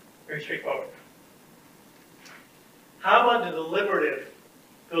 Very straightforward. How about the deliberative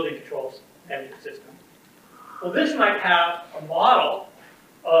building controls management system? Well, this might have a model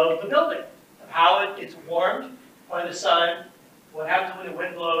of the building, of how it gets warmed by the sun, what happens when the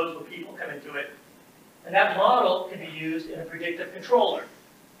wind blows, when people come into it. And that model can be used in a predictive controller.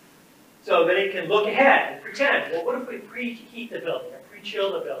 So that it can look ahead and pretend, well, what if we preheat the building or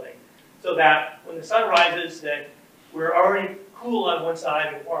pre-chill the building so that when the sun rises, that we're already cool on one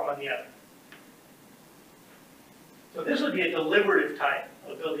side and warm on the other. So this would be a deliberative type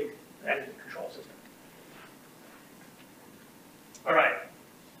of building management control system. All right.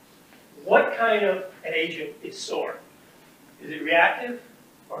 What kind of an agent is Soar? Is it reactive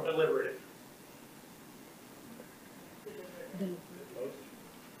or deliberative?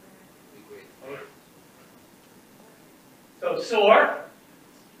 So Soar,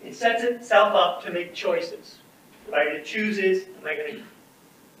 it sets itself up to make choices, right? It chooses, am I going to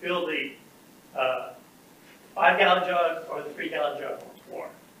build the 5-gallon jug or the 3-gallon jug once more?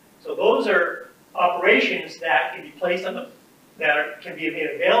 So those are operations that can be placed on can be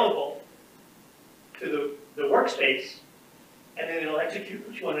made available to the workspace, and then it'll execute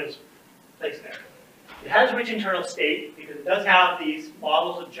which one is placed there. It has rich internal state because it does have these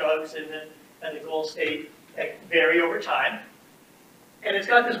models of jugs and the goal state that vary over time. And it's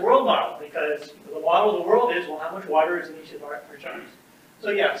got this world model because the model of the world is, well, how much water is in each of our jugs? So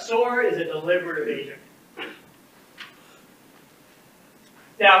yeah, Soar is a deliberative agent.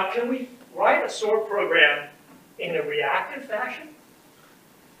 Now, can we write a Soar program in a reactive fashion?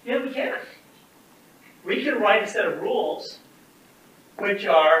 Yeah, we can. We can write a set of rules which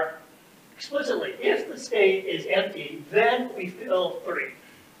are explicitly, if the state is empty, then we fill 3.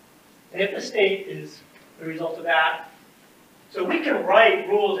 And if the state is the result of that, so we can write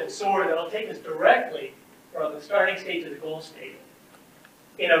rules in Soar that will take us directly from the starting state to the goal state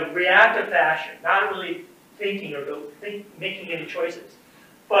in a reactive fashion, not really thinking or making any choices.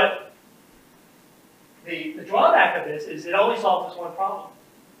 But the drawback of this is it only solves this one problem.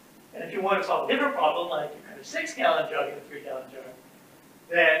 And if you want to solve a different problem, like you have a 6-gallon jug and a 3-gallon jug,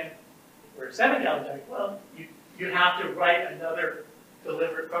 then, or a 7-gallon jug, well, you have to write another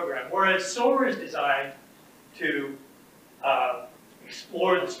deliberate program. Whereas Soar is designed to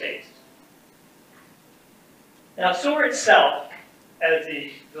explore the space. Now, Soar itself, as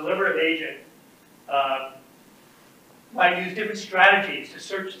the deliberative agent, might use different strategies to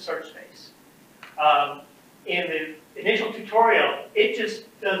search the search space. In the initial tutorial, it just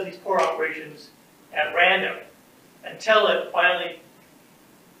does these core operations at random until it finally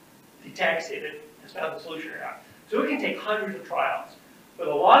detects if it has found the solution or not. So it can take hundreds of trials. But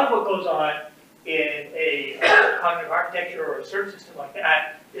a lot of what goes on in a cognitive architecture or a search system like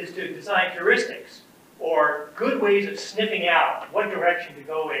that is to design heuristics or good ways of sniffing out what direction to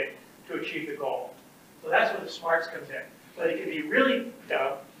go in to achieve the goal. So that's where the smarts comes in. But it can be really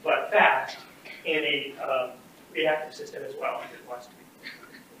dumb but fast in a reactive system as well if it wants to be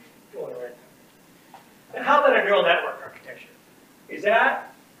going around. And how about a neural network architecture? Is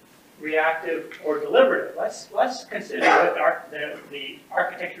that reactive or deliberative? Let's consider what the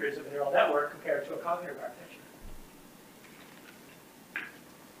architecture is of a neural network compared to a cognitive architecture.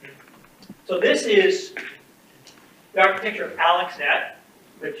 So this is the architecture of AlexNet,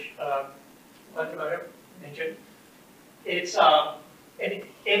 which Lida mentioned. It's an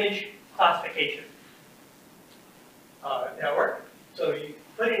image classification network. So you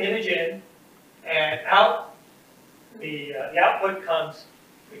put an image in, and out the output comes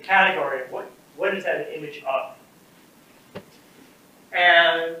the category of what is that an image of.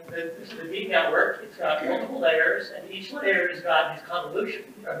 And this is a deep network. It's got multiple layers, and each layer has got these convolution.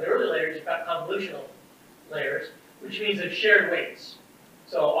 Or the early layers have got convolutional layers, which means there's shared weights.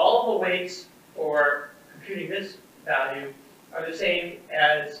 So all of the weights for computing this value are the same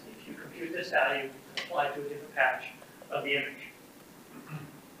as if you compute this value applied to a different patch of the image.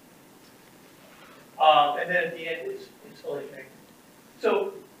 And then at the end, it's fully connected.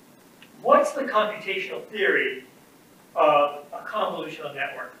 So what's the computational theory of a convolutional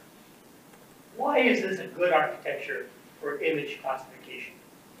network? Why is this a good architecture for image classification?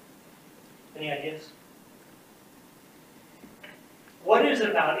 Any ideas? What is it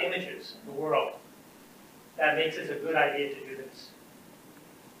about images in the world that makes this a good idea to do this?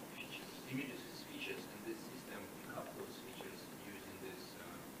 Images is features, and this system pick up those features using this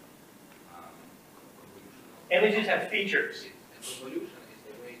convolutional. Images have features. And convolution is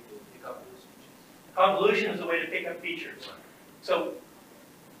the way to pick up those features. Convolution is the way to pick up features. So,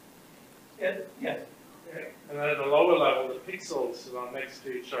 yes. And then at the lower level, the pixels that are next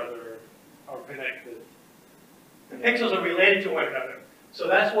to each other are connected. The pixels are related to one another. So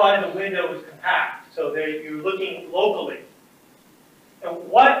that's why the window is compact. So you're looking locally. And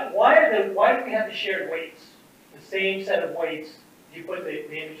why do we have the shared weights? The same set of weights. You put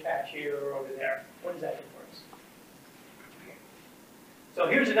the image patch here or over there. What does that do for us? So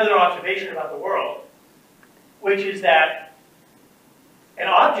here's another observation about the world, which is that an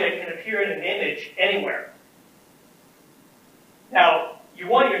object can appear in an image anywhere. Now, you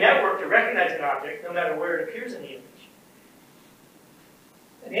want your network to recognize an object no matter where it appears in the image.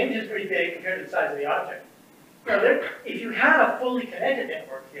 And the image is pretty big compared to the size of the object. Now, if you had a fully connected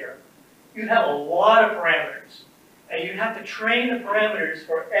network here, you'd have a lot of parameters. And you'd have to train the parameters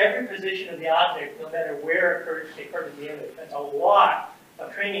for every position of the object no matter where it occurred in the image. That's a lot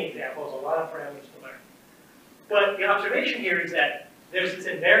of training examples, a lot of parameters to learn. But the observation here is that there's this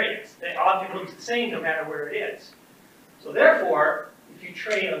invariance. The object looks the same no matter where it is. So therefore, if you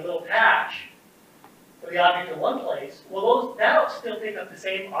train a little patch for the object in one place, well, that'll still pick up the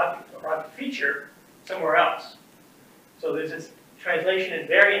same object or object feature somewhere else. So there's this translation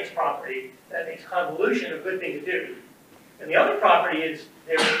invariance property that makes convolution a good thing to do. And the other property is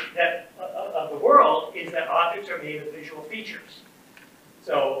of the world is that objects are made of visual features.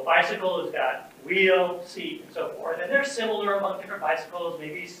 So bicycle has got wheel, seat, and so forth, and they're similar among different bicycles,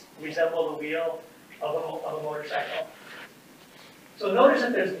 maybe resemble the wheel of a motorcycle. So notice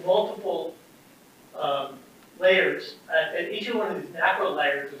that there's multiple layers. At each one of these macro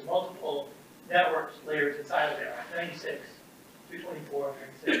layers, there's multiple network layers inside of there, 96, 224,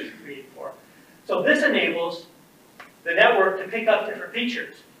 96, 384. So this enables the network to pick up different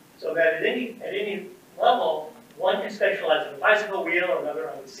features, so that at any level, one can specialize on the bicycle wheel, another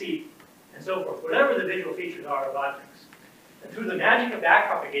on the seat, and so forth, whatever the visual features are of objects. And through the magic of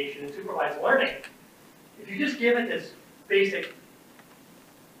backpropagation and supervised learning, if you just give it this basic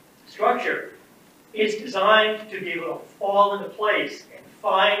structure, it's designed to be able to fall into place and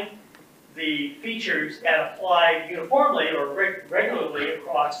find the features that apply uniformly or regularly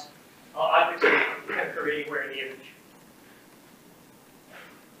across objects that can occur anywhere in the image.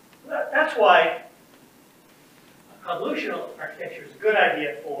 That's why convolutional architecture is a good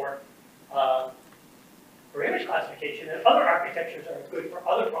idea for image classification, and other architectures are good for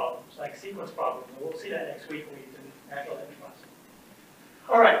other problems, like sequence problems. And we'll see that next week when we use the natural language processing.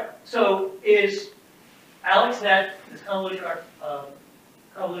 All right, so is AlexNet, this convolutional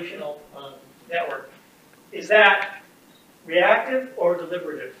network, is that reactive or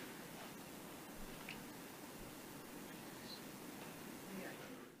deliberative?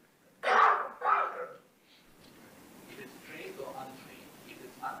 If it's trained or untrained, if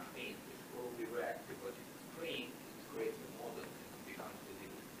it's untrained, it's probably reactive, but if it's trained, it creates a model and it becomes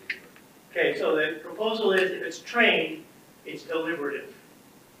deliberative. Okay, so the proposal is if it's trained, it's deliberative.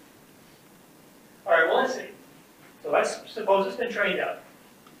 All right, well, let's see. So let's suppose it's been trained up.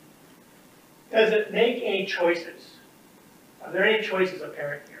 Does it make any choices? Are there any choices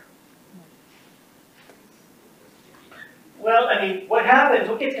apparent here? Well, I mean, what happens,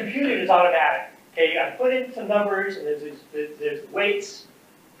 what gets computed is automatic. Okay, I put in some numbers, and there's weights.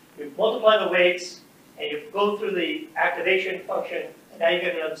 You multiply the weights, and you go through the activation function, and now you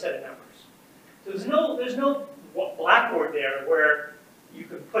get another set of numbers. So there's no blackboard there where you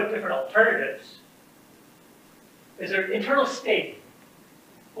can put different alternatives. Is there internal state?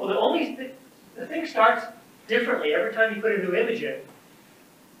 Well, the thing starts differently every time you put a new image in.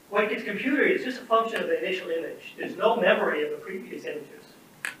 What gets computed is just a function of the initial image. There's no memory of the previous images.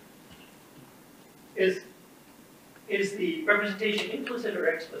 Is is the representation implicit or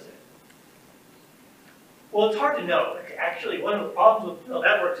explicit? Well, it's hard to know. Actually, one of the problems with neural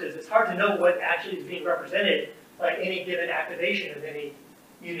networks is it's hard to know what actually is being represented by any given activation of any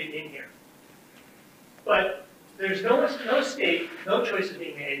unit in here. But there's no state, no choices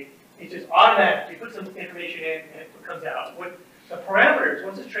being made. It's just automatic. You put some information in and it comes out. What the parameters,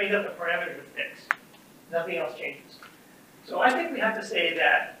 once it's trained up, the parameters are fixed. Nothing else changes. So I think we have to say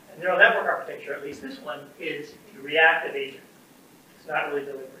that a neural network architecture, at least this one, is a reactive agent. It's not really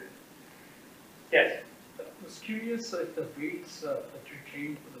deliberative. Yes? I was curious if the weights that you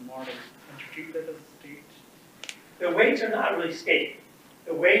trained for the model, and you treat that as a state? The weights are not really state.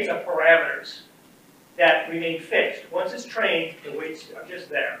 The weights are parameters that remain fixed. Once it's trained, the weights are just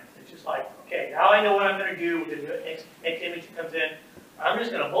there. It's just like, okay, now I know what I'm going to do with the next image that comes in. I'm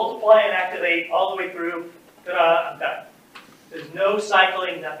just going to multiply and activate all the way through. Ta-da, I'm done. There's no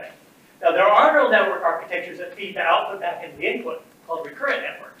cycling, nothing. Now, there are neural network architectures that feed the output back into the input, called recurrent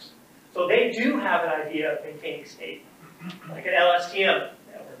networks. So they do have an idea of maintaining state, like an LSTM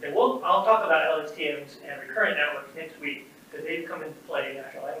network. And I'll talk about LSTMs and recurrent networks next week, because they've come into play in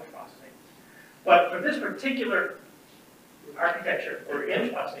natural language processing. But for this particular architecture, or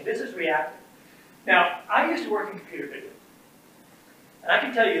image processing, this is reactive. Now, I used to work in computer vision. And I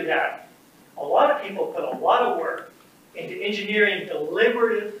can tell you that a lot of people put a lot of work into engineering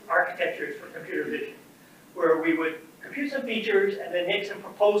deliberative architectures for computer vision, where we would compute some features and then make some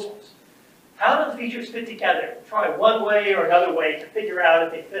proposals. How do the features fit together? We'll try one way or another way to figure out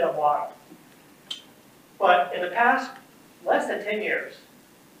if they fit a model. But in the past less than 10 years,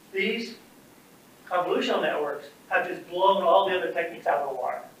 these convolutional networks have just blown all the other techniques out of the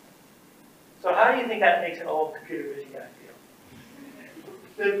water. So how do you think that makes an old computer vision guy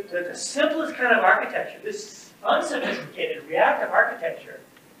feel? The simplest kind of architecture, this unsophisticated reactive architecture,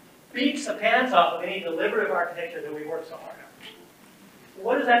 beats the pants off of any deliberative architecture that we work so hard on.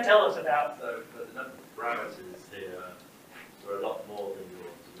 What does that tell us about? So, but the number of parameters here are a lot more than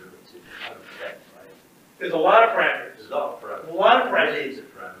your deliberative set, right? There's a lot of parameters. There's a lot of parameters. A lot of parameters. Millions of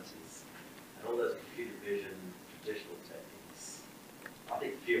parameters. And all those computer vision traditional techniques, I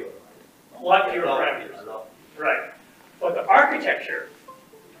think fewer, right? A lot fewer parameters. A lot. Right. But the architecture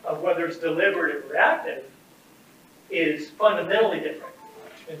of whether it's deliberative or reactive is fundamentally different.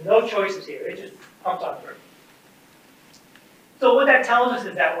 There's no choices here. It just pumps on through. So what that tells us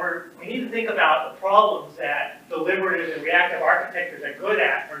is that we need to think about the problems that deliberative and reactive architectures are good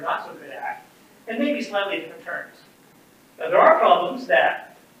at or not so good at, and maybe slightly different terms. Now, there are problems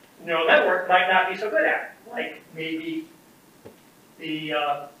that neural network might not be so good at, like maybe the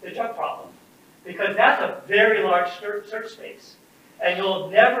jump problem, because that's a very large search space, and you'll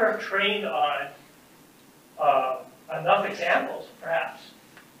never have trained on enough examples, perhaps,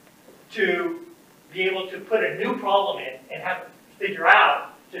 to be able to put a new problem in and have it figure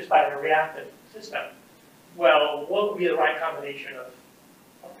out, just by a reactive system, well, what would be the right combination of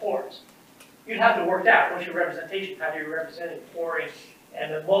pores? You'd have to work out, what's your representation, how do you represent pouring,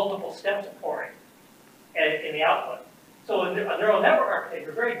 and the multiple steps of pouring in the output. So a neural network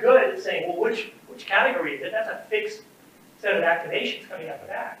architecture, very good at saying, well, which category is it? That's a fixed set of activations coming out of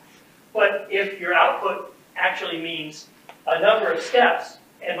that. But if your output actually means a number of steps,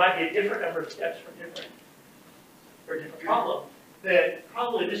 and might be a different number of steps for a different problem, then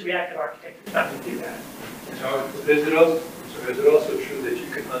probably this reactive architecture is not going to do that. So is it also true that you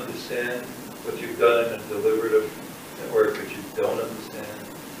can understand what you've done in a deliberative network, but you don't understand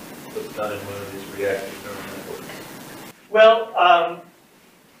what's done in one of these reactive neural networks? Well,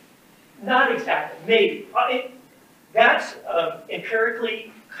 not exactly. Maybe. That's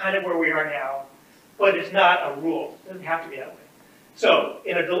empirically kind of where we are now, but it's not a rule. It doesn't have to be that way. So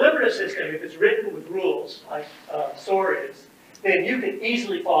in a deliberative system, if it's written with rules, like Soar is, then you can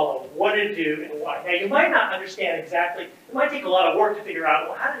easily follow what to do and why. Now, you might not understand exactly. It might take a lot of work to figure out,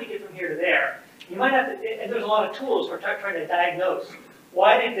 well, how did it get from here to there? You might have to, and there's a lot of tools for trying to diagnose,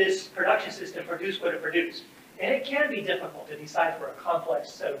 why did this production system produce what it produced? And it can be difficult to decipher a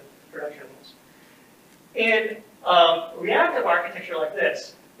complex set of production rules. In reactive architecture like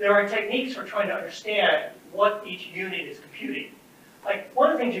this, there are techniques for trying to understand what each unit is computing. Like, one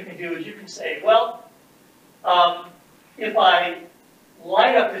of the things you can do is you can say, well, if I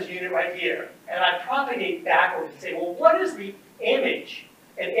light up this unit right here, and I propagate backwards and say, well, what is the image,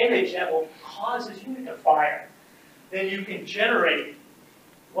 an image that will cause this unit to fire? Then you can generate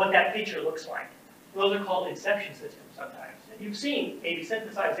what that feature looks like. Those are called inception systems sometimes. And you've seen maybe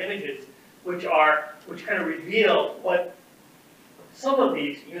synthesized images which kind of reveal what some of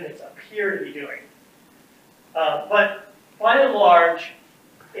these units appear to be doing. But by and large,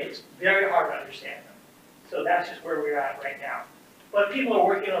 it's very hard to understand them. So that's just where we're at right now. But people are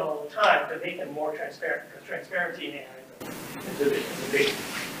working on it all the time to make them more transparent, because transparency in AI is a big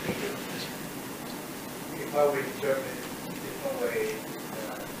deal. If I were to interpret it a different way,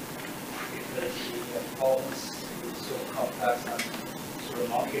 if the performance is so complex and sort of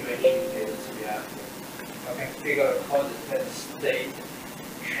multi-dimensional data to be active, I can figure out how that state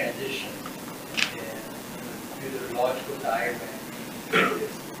transition and do the logical diagram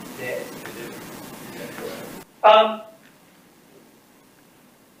is dead. Is that correct?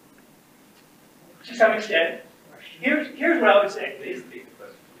 To some extent, here's what I would say. Please repeat the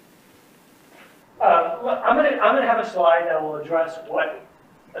question. I'm gonna have a slide that will address what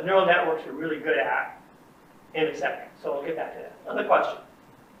the neural networks are really good at in a second. So I'll get back to that. Another question.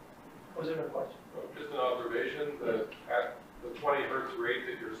 What was another question? Just an observation that at the 20 hertz rate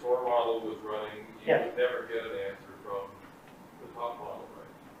that your Soar model was running, you would never get an answer from the top model,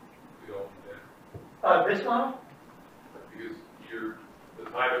 right? You don't get. This model? Because the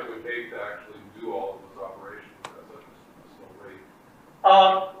time it would take to actually do all of those operations at such a slow rate.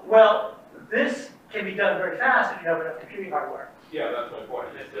 Well, this can be done very fast if you have enough computing hardware. Yeah, that's my point.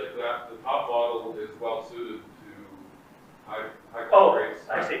 Is that the top model is well suited to high rates,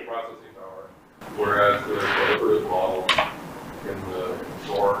 I see. processing power, whereas the deliberative model in the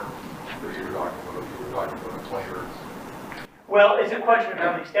Soar that you were talking about 20 hertz. Well, it's a question of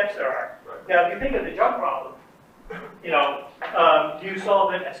how many steps there are. Right. Now, if you think of the jump problem, do you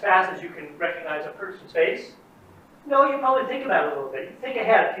solve it as fast as you can recognize a person's face? No, you probably think about it a little bit. You think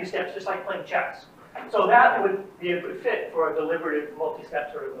ahead a few steps, just like playing chess. So that would be a good fit for a deliberative,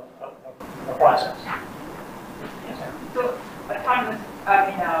 multi-step sort of a process. Yes, sir. So autonomous,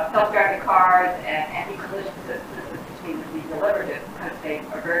 self-driving cars and anti-collision systems between the deliberative, because they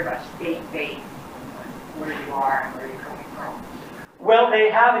are very much state-based, where you are and where you're coming from. Well, they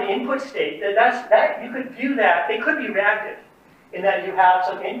have an input state. That you could view that. They could be reactive in that you have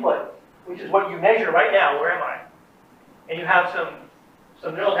some input, which is what you measure right now. Where am I? And you have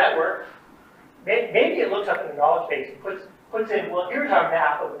some neural network. Maybe it looks up in the knowledge base and puts in, well, here's our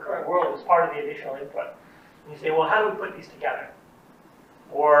map of the current world as part of the additional input. And you say, well, how do we put these together?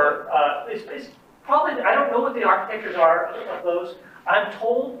 Or it's probably, I don't know what the architectures are of those. I'm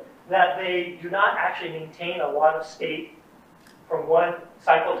told that they do not actually maintain a lot of state from one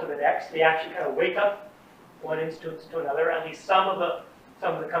cycle to the next. They actually kind of wake up one instance to another. At least some of the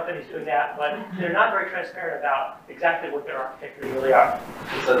companies doing that, but they're not very transparent about exactly what their architectures really are.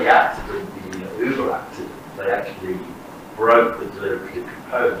 So the accident, the Uber accident, they actually broke the deliberative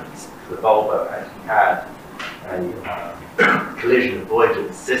components. The Volvo actually had a collision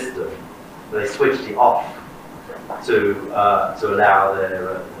avoidance system. They switched it off to allow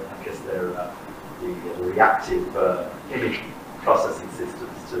their, the reactive image processing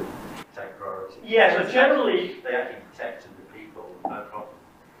systems to take priority. Yeah, so generally, they actually detected the people, no problem.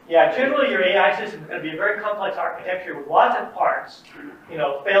 yeah, generally your AI system is going to be a very complex architecture with lots of parts,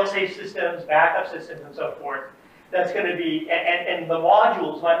 fail-safe systems, backup systems, and so forth. That's going to be, and the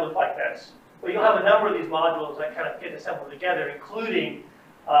modules might look like this. Well, you'll have a number of these modules that kind of get assembled together, including,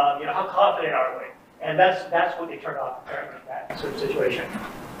 how confident are we? And that's what they turn off in that sort of situation.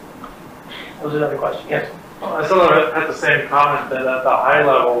 That was another question. Yes? Well, I sort of had the same comment that at the high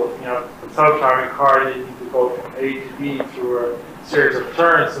level, the self-driving car, you need to go from A to B through a series of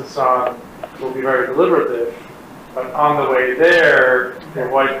turns and so on, will be very deliberative. But on the way there, the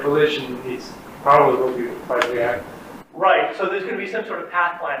avoid collision probably will be quite reactive. Right, so there's going to be some sort of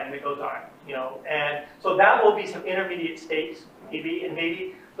path planning that goes on, and so that will be some intermediate states, maybe, and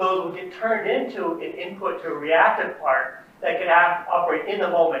maybe those will get turned into an input to a reactive part that can operate in the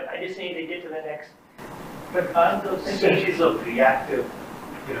moment. I just need to get to the next. But aren't those stages of reactive,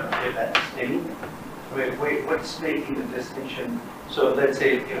 in that state? What's making the distinction? So let's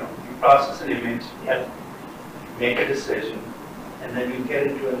say, you process an image, make a decision, and then you get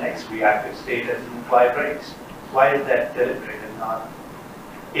into a next reactive state as it vibrates. Why is that deliberate and not?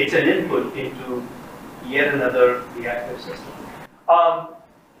 It's an input into yet another reactive system.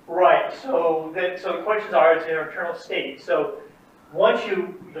 Right. So the questions are: it's an internal state. So once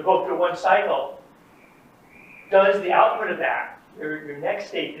you go through one cycle, does the output of that, your next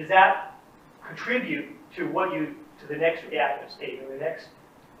state, does that contribute to the next reactive state or the next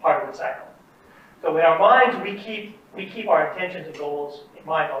part of the cycle? So in our minds, we keep our intentions and goals in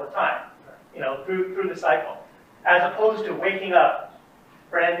mind all the time, through the cycle, as opposed to waking up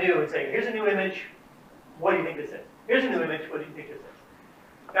brand new and saying, here's a new image, what do you think this is? Here's a new image, what do you think this is?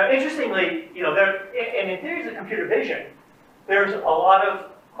 Now, interestingly, and in theories of computer vision, there's a lot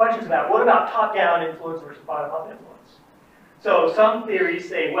of questions about what about top-down influence versus bottom-up influence. So some theories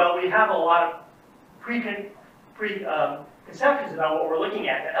say, well, we have a lot of preconceptions about what we're looking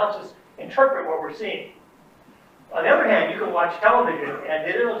at that helps us interpret what we're seeing. On the other hand, you can watch television and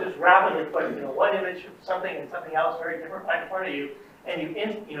it'll just rapidly put one image of something and something else very different right in front of you, and you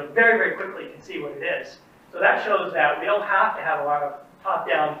very, very quickly can see what it is. So that shows that we don't have to have a lot of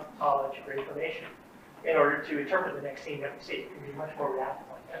top-down knowledge or information in order to interpret the next scene that we see. It can be much more reactive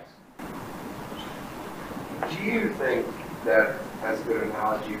like this. Do you think that, as a good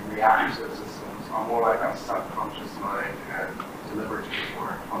analogy, reactive systems are more like our subconscious mind and deliberative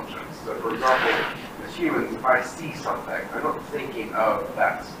more functions? So, for example, as humans, if I see something, I'm not thinking, oh,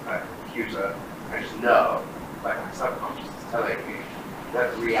 that's a computer. I just know, like my subconscious is telling me.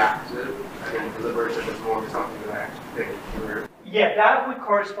 That's reactive, and then deliberative is more something that I actually think through. Yeah, that would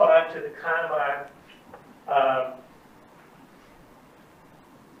correspond to the Kahneman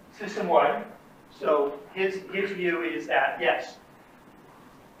system one. So his view is that, yes,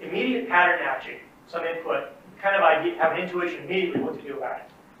 immediate pattern matching, some input, kind of have an intuition immediately what to do about it.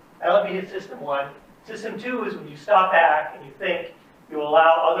 That would be his system one. System two is when you stop back and you think, you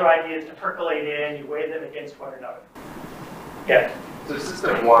allow other ideas to percolate in, you weigh them against one another. Yes? So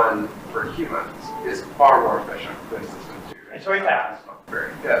system one for humans is far more efficient than system two. It's very fast.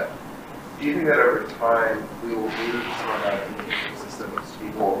 Very good. Do you think that over time we will move some of our communication systems to be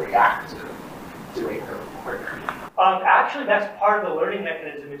more reactive to make them quicker? Actually, that's part of the learning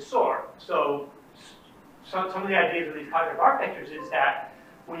mechanism in Soar. So some of the ideas of these cognitive architectures is that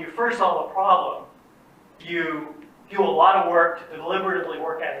when you first solve a problem, you do a lot of work to deliberatively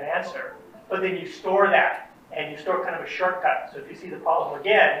work out an answer, but then you store that, and you store kind of a shortcut. So if you see the problem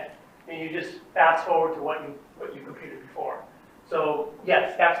again, then you just fast forward to what you computed before. So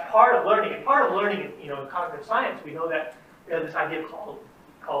yes, that's part of learning. And part of learning, in cognitive science, we know that we have this idea called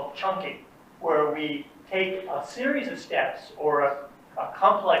chunking, where we take a series of steps or a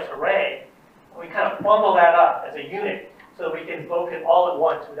complex array, and we kind of bundle that up as a unit so that we can invoke it all at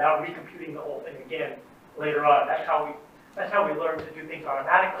once without recomputing the whole thing again later on. That's how we learn to do things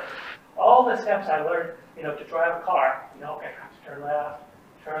automatically. All the steps I learned, to drive a car, okay, I have to turn left,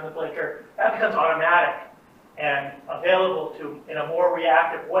 turn the blinker, that becomes automatic and available in a more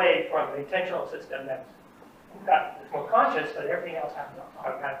reactive way from the intentional system that's more conscious, but everything else happens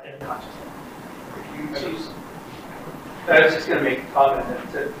automatically and consciously. I was just going to make a comment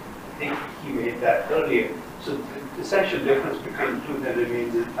that I think he made that earlier. So the essential difference between truth and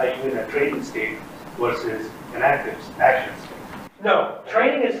remains is, are you in a training state versus an active action state? No,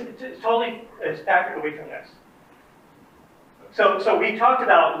 training is totally factored away from this. So we talked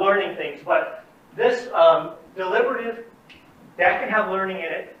about learning things, but this deliberative, that can have learning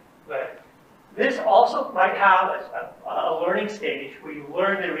in it, but this also might have a learning stage where you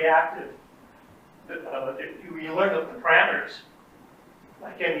learn the reactive, you learn the parameters,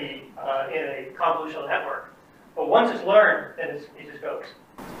 like in a convolutional network. But once it's learned, then it just goes.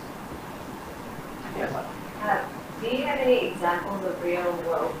 Yes. Do you have any examples of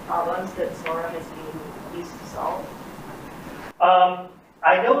real-world problems that Soar has been used to solve?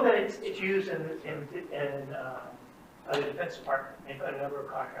 I know that it's used in the Defense Department. They've got a number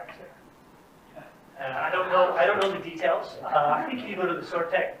of contracts there. I don't know the details. I think you go to the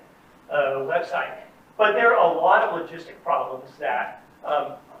SoarTech website. But there are a lot of logistic problems that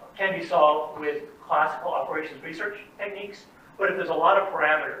can be solved with classical operations research techniques. But if there's a lot of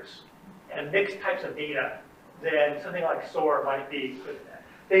parameters and mixed types of data, then something like Soar might be good at that.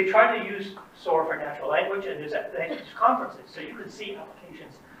 They try to use Soar for natural language, and there's conferences, so you can see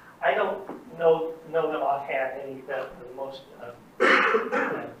applications. I don't know them offhand, any of the most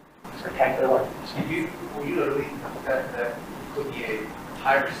spectacular ones. Will you really think that could be a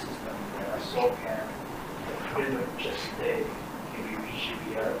hybrid system where a Soar can pretty much just stay can be reached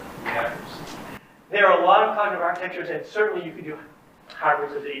via reactors? There are a lot of cognitive architectures, and certainly you can do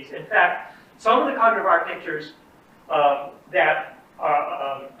hybrids of these. In fact, some of the cognitive architectures that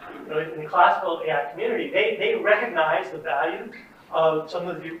are in the classical AI community, they recognize the value of some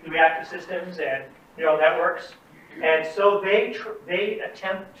of the reactive systems and neural networks, and so they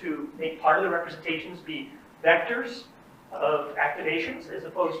attempt to make part of the representations be vectors of activations as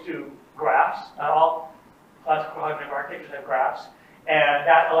opposed to graphs. Not all classical cognitive architectures have graphs, and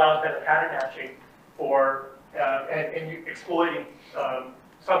that allows better pattern matching for and exploiting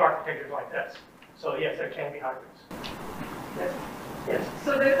sub-architectures like this. So yes, there can be hybrids. Yes.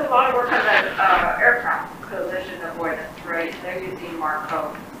 So there's a lot of work on that aircraft collision avoidance, right? They're using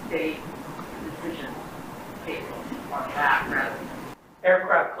Markov state decision tables on that rather than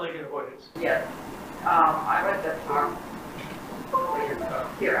Aircraft collision avoidance. yes. I read that talk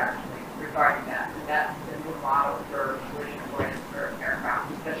here actually regarding that, and that's the new model for collision avoidance for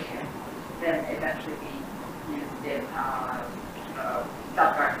aircraft, especially in then eventually be used in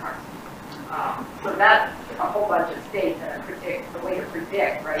self-driving cars. So that's a whole bunch of states and a way to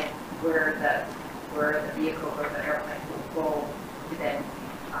predict, right, where the vehicles or the airplane will go to then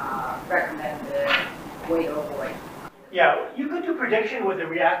recommend the way to avoid. Yeah, you could do prediction with a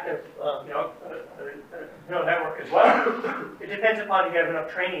reactive neural network as well. It depends upon if you have enough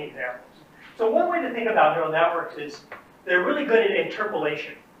training examples. So one way to think about neural networks is they're really good at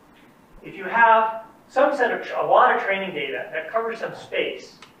interpolation. If you have a lot of training data that covers some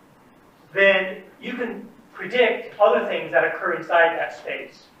space, then you can predict other things that occur inside that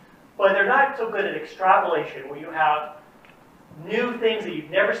space. But they're not so good at extrapolation, where you have new things that you've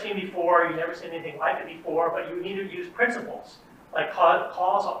never seen before, you've never seen anything like it before, but you need to use principles like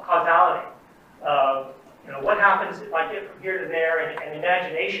causality. What happens if I get from here to there, and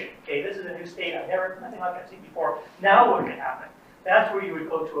imagination. Okay, this is a new state, nothing like I've seen before. Now what can happen? That's where you would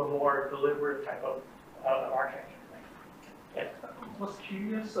go to a more deliberate type of architecture. Yes. I was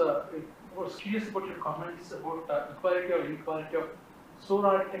curious about your comments about equality or inequality of Soar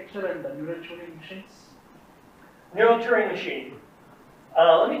architecture and the neural Turing machines. Neural Turing machine.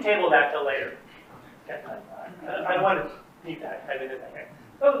 Let me table that till later. Okay. I don't want to need that. I didn't think.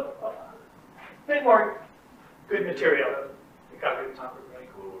 A bit more good material. Time for break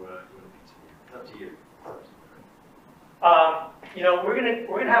or up to you.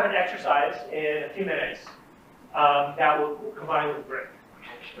 We're gonna have an exercise in a few minutes that will combine with the break.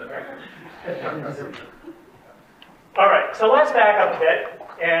 All right, so let's back up a bit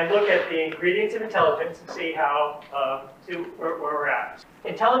and look at the ingredients of intelligence and see where we're at.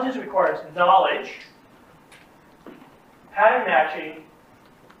 Intelligence requires knowledge, pattern matching,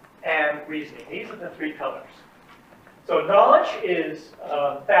 and reasoning. These are the three pillars. So knowledge is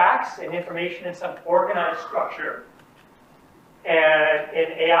facts and information in some organized structure. And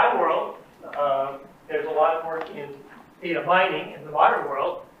in AI world, there's a lot of work in data mining in the modern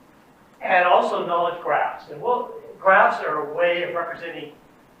world, and also knowledge graphs. And graphs are a way of representing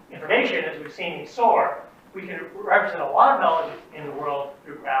information, as we've seen in Soar. We can represent a lot of knowledge in the world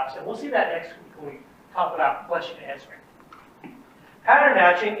through graphs, and we'll see that next week when we talk about question answering. Pattern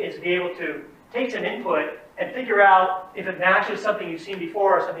matching is to be able to take some input and figure out if it matches something you've seen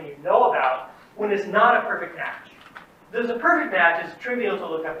before or something you know about when it's not a perfect match. If there's a perfect match, it's trivial to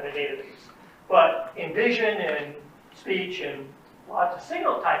look up in a database. But in vision and speech and lots of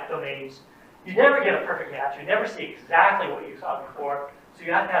signal type domains, you never get a perfect match. You never see exactly what you saw before. So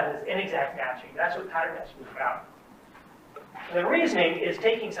you have to have this inexact matching. That's what pattern matching is about. And the reasoning is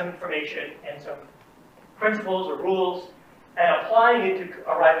taking some information and some principles or rules and applying it to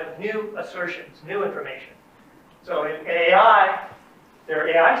arrive at new assertions, new information. So in AI, there are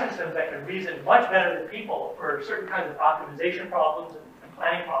AI systems that can reason much better than people for certain kinds of optimization problems and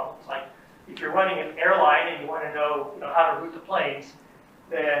planning problems. Like if you're running an airline and you want to know, how to route the planes,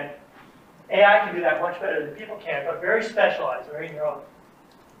 then AI can do that much better than people can, but very specialized, very narrow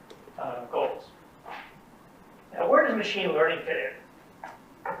goals. Now, where does machine learning fit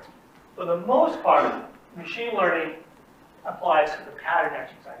in? For the most part, machine learning applies to the pattern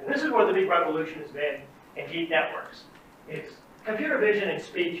matching side. And this is where the big revolution has been in deep networks. Computer vision and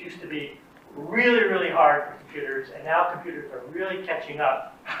speech used to be really, really hard for computers, and now computers are really catching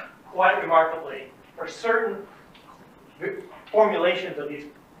up quite remarkably for certain formulations of these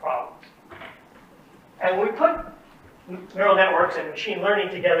problems. And when we put neural networks and machine learning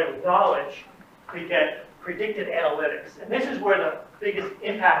together with knowledge, we get predictive analytics. And this is where the biggest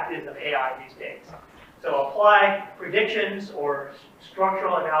impact is of AI these days. So apply predictions or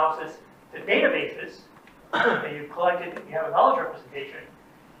structural analysis to databases that you've collected, you have a knowledge representation,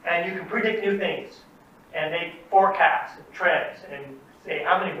 and you can predict new things and make forecasts and trends and say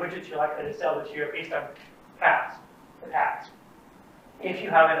how many widgets you're likely to sell this year based on the past, if you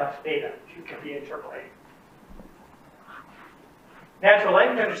have enough data you can be interpolating. Natural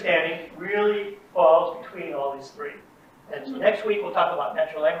language understanding really falls between all these three. And so next week we'll talk about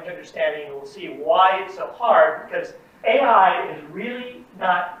natural language understanding, and we'll see why it's so hard, because AI is really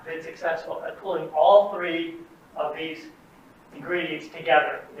not been successful at pulling all three of these ingredients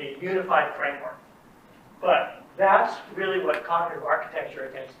together in a unified framework. But that's really what cognitive architecture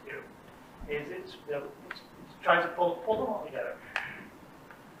attempts to do, is it's trying to pull them all together.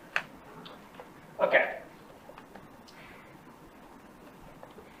 Okay.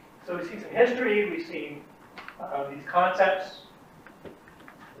 So we've seen some history, we've seen these concepts,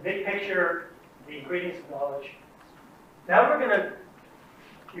 the big picture, the ingredients of knowledge. Now we're going to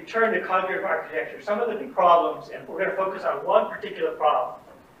return to cognitive architecture, some of the big problems, and we're going to focus on one particular problem.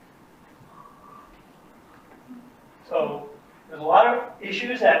 So there's a lot of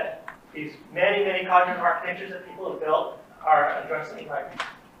issues that these many, many cognitive architectures that people have built are addressing like,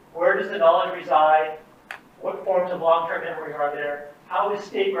 where does the knowledge reside? What forms of long-term memory are there? How is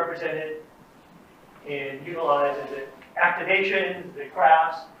state represented and utilized? Is it activation? Is it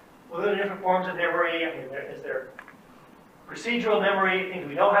graphs? What are the different forms of memory? I mean, is there procedural memory, things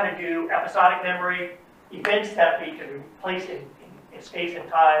we know how to do, episodic memory, events that we can place in space and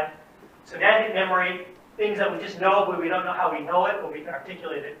time, semantic memory, things that we just know, but we don't know how we know it, but we can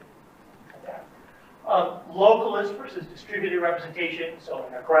articulate it. Localist versus distributed representation. So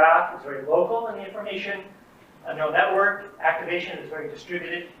in a graph, it's very local in the information. A neural network, activation is very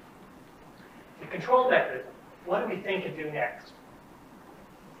distributed. The control mechanism. What do we think and do next?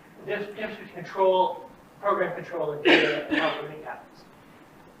 The difference between control, program control, and data, and how learning happens.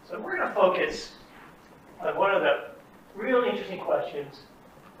 So we're going to focus on one of the really interesting questions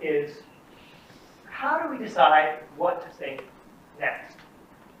is, how do we decide what to think next?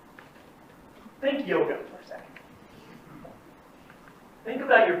 Think yoga for a second. Think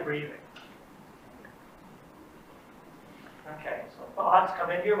about your breathing. Okay, so thoughts come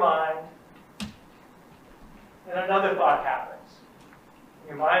into your mind, and another thought happens.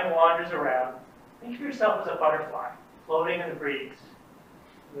 Your mind wanders around. Think of yourself as a butterfly floating in the breeze.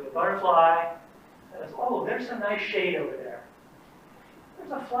 The butterfly says, oh, there's some nice shade over there.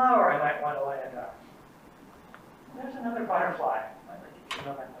 There's a flower I might want to land on. There's another butterfly. I might like to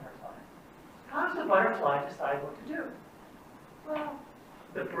know that butterfly. How does the butterfly decide what to do? Well,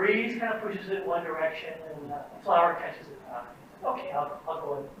 the breeze kind of pushes it in one direction, and the flower catches it on. Okay, I'll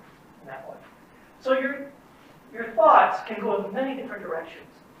go in that one. So your thoughts can go in many different directions.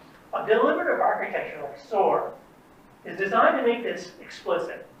 A deliberative architecture like Soar is designed to make this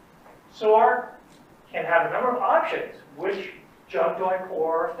explicit. Soar can have a number of options, which jump do I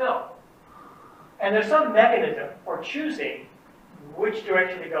pour or fill? And there's some mechanism for choosing which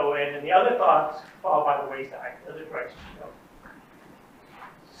direction to go in, and the other thoughts fall by the wayside, the other directions to go.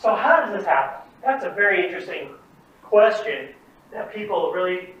 So how does this happen? That's a very interesting question that people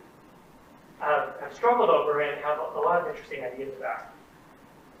really have struggled over and have a lot of interesting ideas about.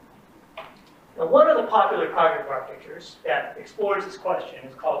 Now, one of the popular cognitive architectures that explores this question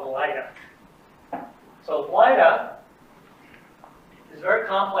is called Lida. So Lida is very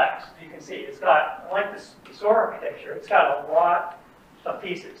complex. You can see it's got, like the Soar architecture, it's got a lot of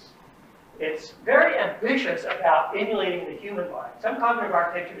pieces. It's very ambitious about emulating the human mind. Some cognitive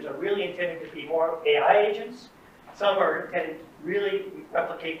architectures are really intended to be more AI agents. Some are intended to really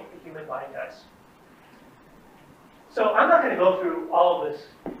replicate what the human mind does. So I'm not going to go through all of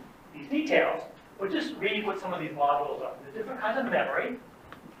these details, but just read what some of these modules are. There's different kinds of memory.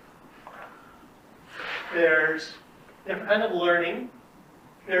 There's different kinds of learning.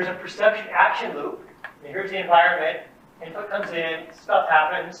 There's a perception action loop. And here's the environment. Input comes in, stuff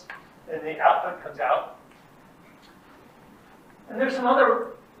happens, and the output comes out. And there's some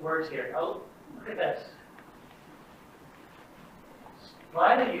other words here. Oh, look at this.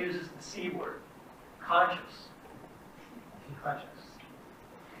 Lida uses the C word, conscious. Conscious.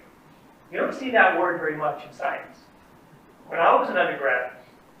 You don't see that word very much in science. When I was an undergrad,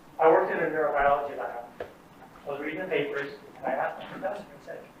 I worked in a neurobiology lab. I was reading the papers, and I asked my professor, I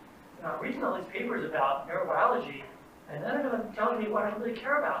said, I'm reading all these papers about neurobiology, and none of them telling me what I really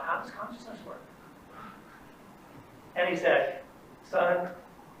care about. How does consciousness work? And he said, son,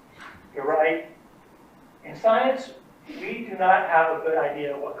 you're right. In science, we do not have a good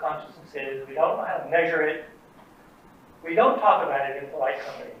idea what consciousness is. We don't know how to measure it. We don't talk about it in polite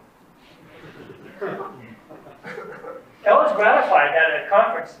company. I was gratified that at a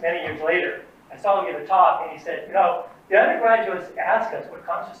conference many years later, I saw him give a talk, and he said, you know, the undergraduates ask us what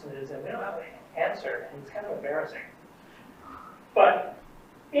consciousness is, and we don't have an answer, and it's kind of embarrassing. But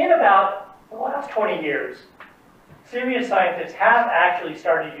in about the last 20 years, serious scientists have actually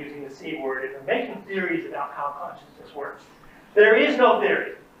started using the C word and are making theories about how consciousness works. There is no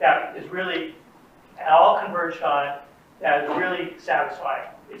theory that is really all converged on, that is really satisfying.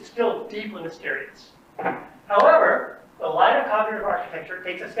 It's still deeply mysterious. However, the Lida cognitive architecture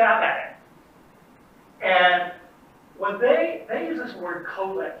takes a stab at it. And when they use this word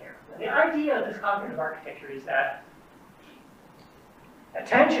colet here. And the idea of this cognitive architecture is that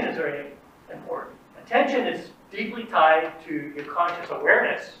attention is very important. Attention is deeply tied to your conscious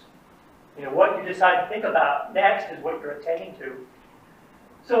awareness. You know, what you decide to think about next is what you're attending to.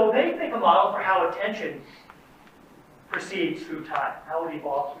 So they think a model for how attention proceeds through time, how it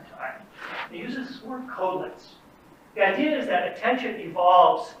evolves through time. It uses this word codelets. The idea is that attention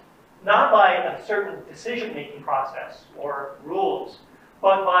evolves not by a certain decision-making process or rules,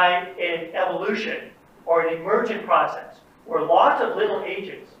 but by an evolution or an emergent process where lots of little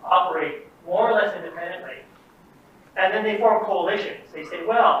agents operate more or less independently, and then they form coalitions. They say,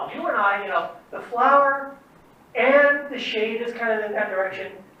 well, you and I, the flower and the shade is kind of in that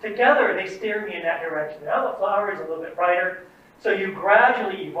direction. Together, they steer me in that direction. Now the flower is a little bit brighter. So you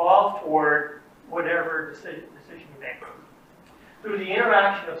gradually evolve toward whatever decision you make. Through the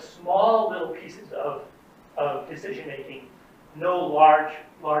interaction of small little pieces of decision-making, no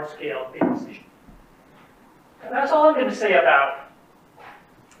large-scale big decision. And that's all I'm going to say about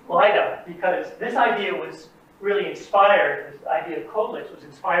Lida, because this idea was really inspired, this idea of codeless was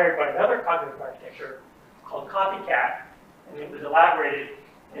inspired by another cognitive architecture called Copycat, and it was elaborated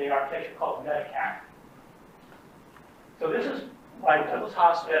in an architecture called Metacat. So this is by Douglas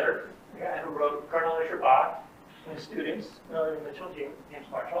Hofstadter, the guy who wrote Colonel Escher Bach, and his students, Miller Mitchell, James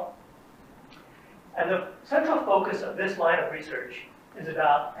Marshall. And the central focus of this line of research is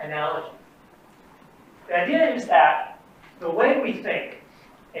about analogy. The idea is that the way we think,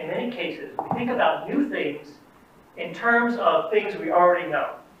 in many cases, we think about new things in terms of things we already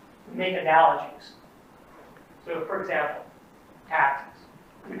know. We make analogies. So, for example, taxes.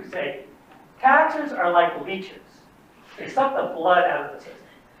 We could say, taxes are like leeches. They suck the blood out of the system.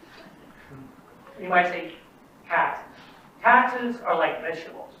 You might say, taxes. Taxes are like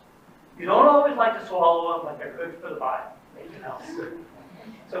vegetables. You don't always like to swallow them, but they're good for the body. Anything else?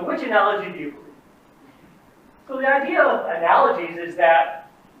 So which analogy do you believe? So the idea of analogies is that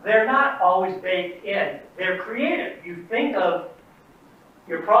they're not always baked in. They're creative. You think of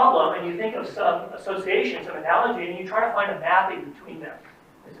your problem and you think of some association, some analogy, and you try to find a mapping between them.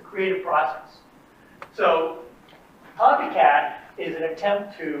 It's a creative process. So Copycat is an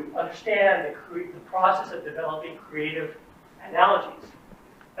attempt to understand the process of developing creative analogies.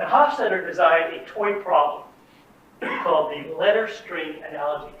 And Hofstadter designed a toy problem called the letter string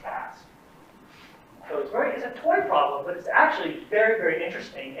analogy task. So it's a toy problem, but it's actually very, very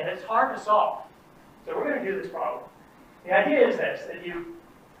interesting, and it's hard to solve. So we're going to do this problem. The idea is this, that you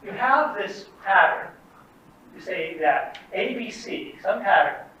have this pattern. You say that ABC, some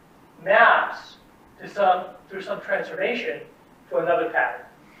pattern, maps to through some transformation to another pattern.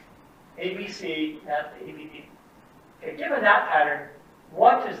 ABC maps to ABB. Okay, given that pattern,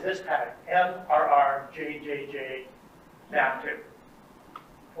 what does this pattern, MRR, JJJ, map to?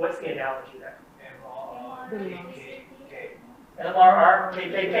 What's the analogy there? MRR,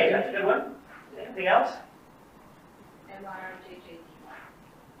 KKK, that's a good one. Anything else?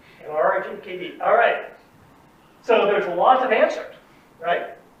 MRR, JKD. All right. So there's lots of answers,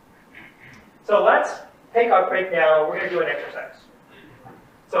 right? So let's take our break now. We're going to do an exercise.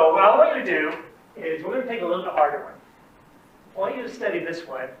 So what I want you to do is we're going to take a little bit harder one. I want you to study this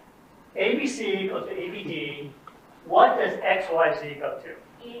one. ABC goes to ABD. What does XYZ go to?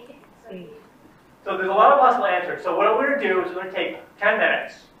 So there's a lot of possible answers. So what we're going to do is we're going to take 10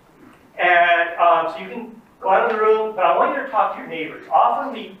 minutes. And so you can go out of the room, but I want you to talk to your neighbors.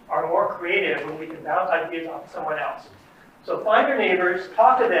 Often we are more creative when we can bounce ideas off someone else. So find your neighbors,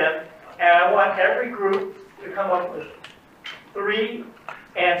 talk to them, and I want every group to come up with 3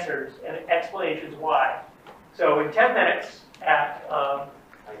 answers and explanations why. So in 10 minutes at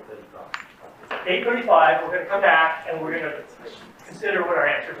 8:35, we're going to come back and we're going to consider what our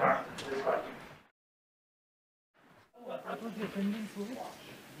answers are to this question.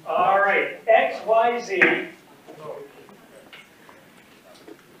 All right, XYZ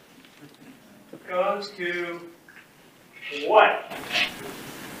goes to what?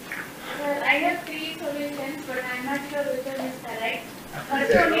 Well, I have 3 solutions, but I'm not sure which one is correct.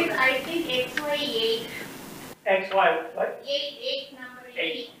 First one is, I think XY8. XY what? 8, number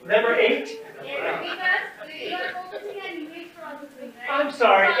 8. Number 8? Yes, because you are focusing on image processing, right? I'm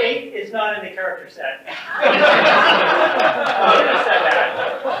sorry, 8 is not in the character set. I would have said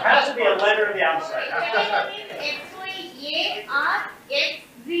that. It has to be a letter in the alphabet. XYA or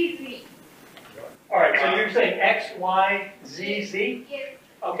XZZ. All right, so you're saying X, Y, Z, Z? Yes.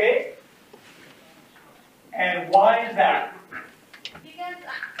 Okay. And why is that? Because,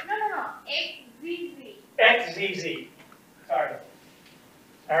 no, XZZ. X, Z, Z. Sorry.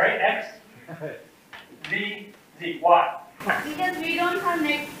 All right, X, Z, Z. Why? Because we don't have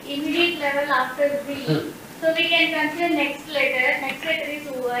next immediate level after Z. So we can consider next letter. Next letter is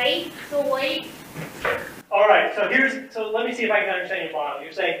Y. So Y. All right, so let me see if I can understand your model.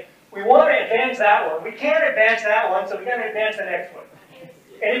 You're saying, we want to advance that one. We can't advance that one, so we got to advance the next one.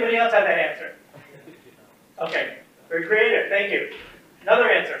 Anybody else have that answer? Okay, very creative. Thank you. Another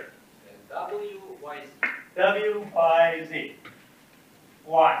answer. WYZ. WYZ.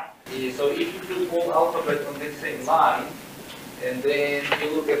 Why? So if you put all alphabet on the same line, and then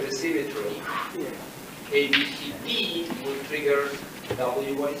you look at the symmetry, ABCD will trigger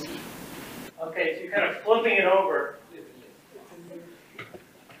WYC. Okay, so you're kind of flipping it over.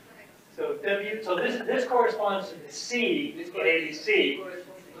 So this corresponds to the C in ABC.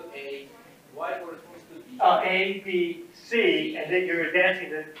 Corresponds to A, Y corresponds to B. A, B, C, and then you're advancing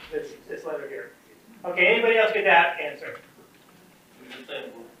this letter here. Okay, anybody else get that answer?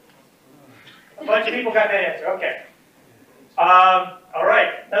 A bunch of people got that answer, okay. All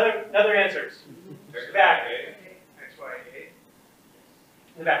right, another answers. Back. XYA.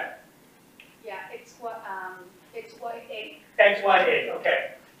 In the back. Yeah, XYA. XYA,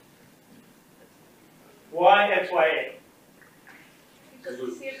 okay. Y, XYA. Because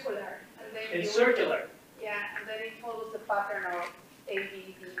it's circular. And then It's circular. Yeah, and then it follows the pattern of A,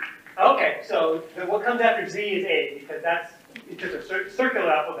 B, D. Okay, so what comes after Z is A, because it's just a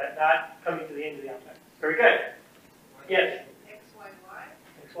circular alphabet, not coming to the end of the alphabet. Very good. Yes? XYY.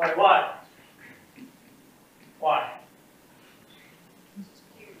 XYY. Why? You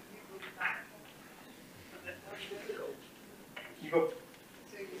move back. You go.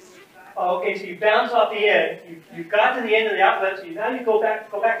 So you move back. Oh, okay, so you bounce off the end. You've got to the end of the alphabet, so now you go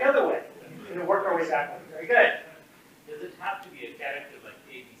back the other way. And work our way backwards. Very good. Does it have to be a character like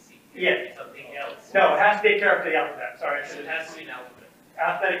A, B, C? Yes. Something else? No, it has to be a character of the alphabet. Sorry. So it has to be an alphabet.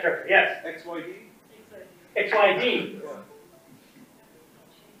 Alphabetic character, yes. XYD? XYD.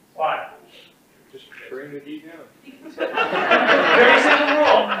 Why? Just bring the D down. Very simple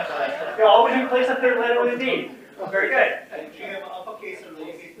rule. You always replace a third letter with a D. Very good. And do you have uppercase or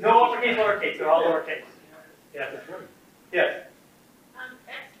lowercase? No uppercase, lowercase. They're all lowercase. Yes. Yes.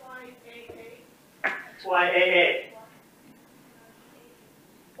 XYAA. XYAA.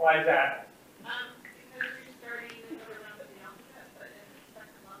 Why is that? Because you're starting another round of the alphabet, but it's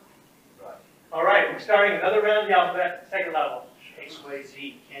second level. All right, we're starting another round of the alphabet, second level.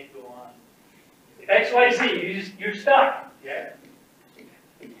 XYZ can't go on. XYZ, you're stuck. Yeah.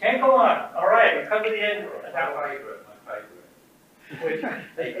 Can't go on. All right, we come to the end of that one. Which?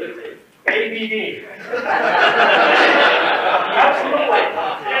 ABD. Absolutely.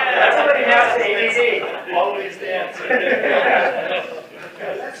 Everybody has ABD. Always the answer.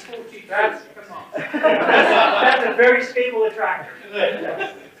 That's 40. That's a very stable attractor.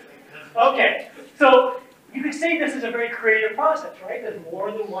 Okay, so you could say this is a very creative process, right? There's more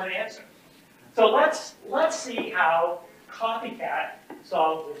than one answer. So let's see how Copycat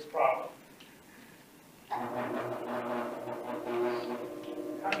solves this problem.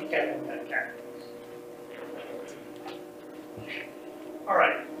 Copycat and Metacat. All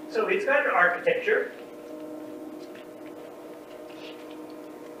right, so it's got an architecture.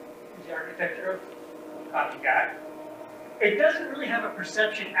 Here's the architecture of Copycat. It doesn't really have a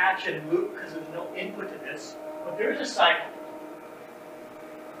perception action loop because there's no input to this, but there is a cycle.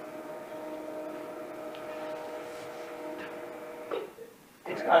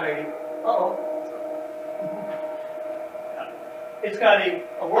 It's got it's got a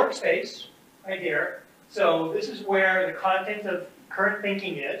workspace right here. So this is where the content of current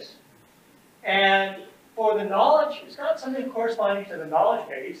thinking is. And for the knowledge, it's got something corresponding to the knowledge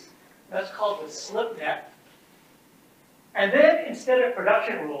base. That's called the slip net. And then instead of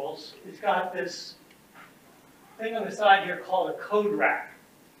production rules, it's got this thing on the side here called a code rack.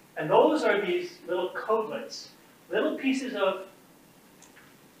 And those are these little codelets, little pieces of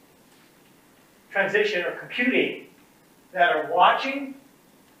transition or computing that are watching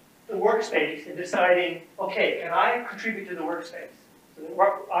the workspace and deciding, okay, can I contribute to the workspace? So they're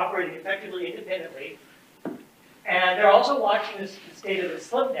operating effectively independently. And they're also watching the state of the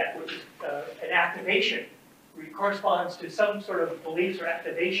slip net, which is an activation, which corresponds to some sort of beliefs or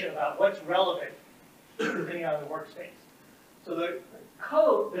activation about what's relevant depending on the workspace. So the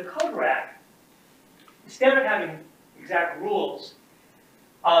code rack, instead of having exact rules,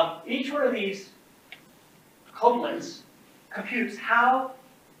 each one of these codelets computes how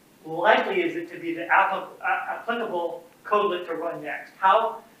likely is it to be the applicable codelet to run next.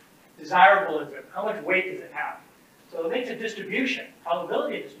 How desirable is it? How much weight does it have? So it makes a distribution,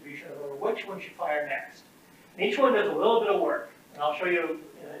 probability distribution over which one should fire next. And each one does a little bit of work. And I'll show you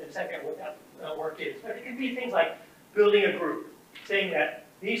in a second what that work is. But it can be things like building a group, saying that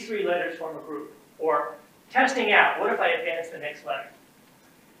these three letters form a group, or testing out, what if I advance the next letter?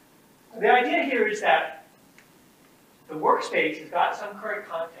 The idea here is that the workspace has got some current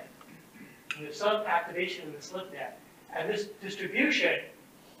content. And there's some activation in the slip net. And this distribution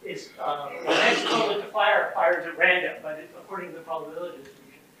is the next codelet to fire fires at random, but it's according to the probability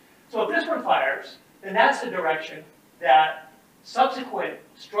distribution. So if this one fires, then that's the direction that subsequent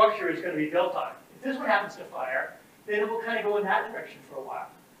structure is going to be built on. If this one happens to fire, then it will kind of go in that direction for a while.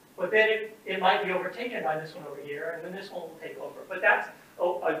 but then it might be overtaken by this one over here, and then this one will take over. But that's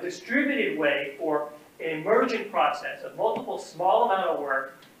a distributed way for an emergent process of multiple small amount of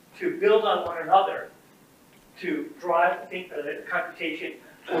work to build on one another to drive the computation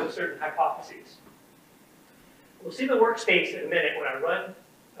towards certain hypotheses. We'll see the workspace in a minute when I run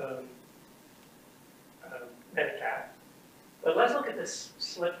Metacat. But let's look at this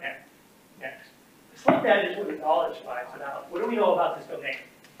SlipNet next. The SlipNet is what the knowledge finds about. What do we know about this domain?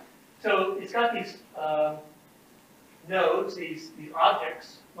 So it's got these nodes, these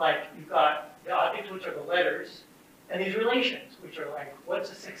objects, like you've got the objects which are the letters, and these relations, which are like, what's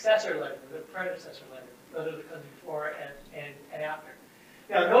the successor letter, the predecessor letter, letter that comes before and after.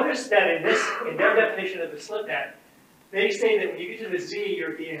 Now notice that in their definition of the SlipNet, they say that when you get to the Z,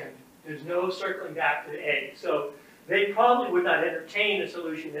 you're at the end. There's no circling back to the A. So they probably would not entertain a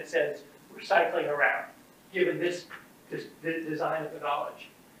solution that says we're cycling around, given this design of the knowledge.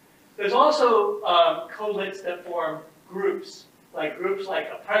 There's also codelets that form groups like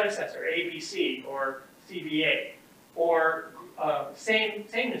a predecessor, ABC, or CBA, or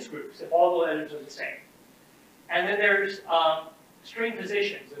sameness groups, if all the letters are the same. And then there's string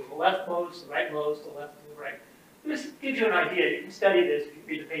positions. There's the leftmost, the rightmost, the left and the right. This gives you an idea. You can study this if you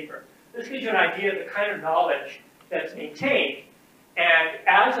read the paper. This gives you an idea of the kind of knowledge that's maintained. And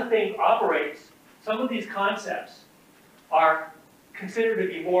as a thing operates, some of these concepts are considered to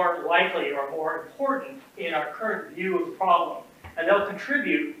be more likely or more important in our current view of the problem. And they'll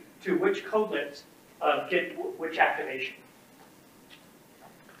contribute to which codelets get which activation.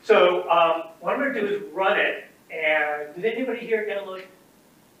 So what I'm going to do is run it. And did anybody here get a look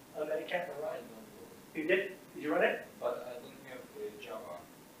at Metacat or run? You did? Did you run it? But I don't have the Java.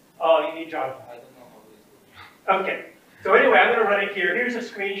 Oh, you need Java. I don't know how this works. Okay. So anyway, I'm going to run it here. Here's a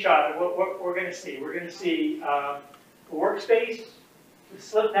screenshot of what we're going to see. We're going to see the workspace, the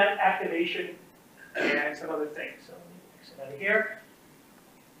SlipNet activation, and some other things. So let me fix it out of here.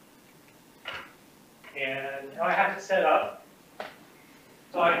 And now I have it set up.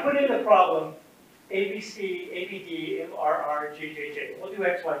 So I put in the problem ABC, ABD, MRR, JJJ. We'll do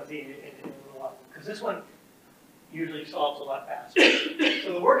X, Y, Z in a little while, because this one usually solves a lot faster.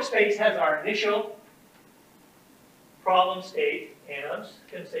 So the workspace has our initial problem state, and I'm just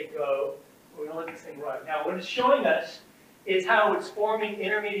going to say go. We're going to let this thing run. Now, what it's showing us is how it's forming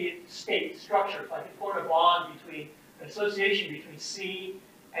intermediate state structures, like it formed a bond between, an association between C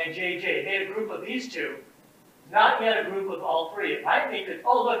and JJ. It made a group of these two, not yet a group of all three. It might make it,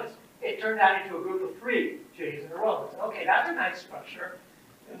 oh, look, it turned out into a group of three J's in a row. It's, okay, that's a nice structure.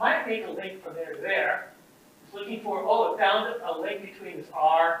 It might make a link from there to there. It's looking for, oh, it found a link between this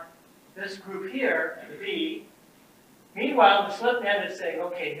R, this group here, and the B. Meanwhile, the SlipNet is saying,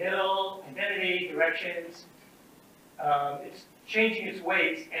 okay, middle, identity, directions. It's changing its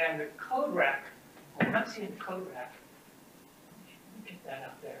weights, and the code rack, oh, I'm not seeing the code rack. Let me get that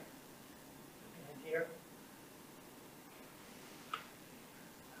out there. And here.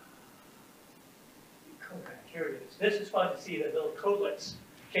 Code rack, here it is. This is fun to see that little codelets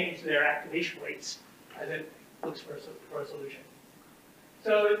change their activation weights as it looks for a solution.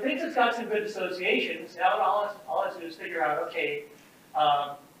 So it thinks it's got some good associations. Now all I have to do is figure out, okay,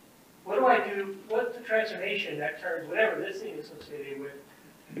 what do I do? What's the transformation that turns whatever this thing is associated with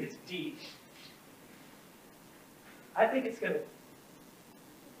its D? I think it's going to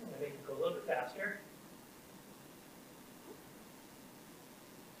make it go a little bit faster.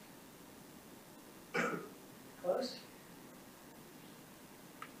 Close.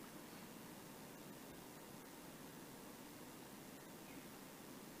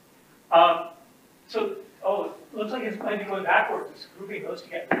 Oh, it looks like it might be going backwards. It's grouping those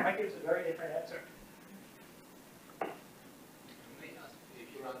together. It might give us a very different answer.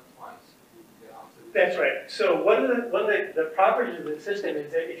 That's right. So one of the properties of the system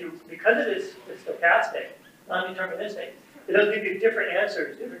is that if you, because it is stochastic, non-deterministic, it does give you different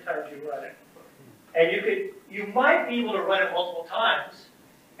answers different times you run it. And you might be able to run it multiple times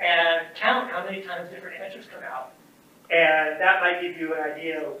and count how many times different answers come out. And that might give you an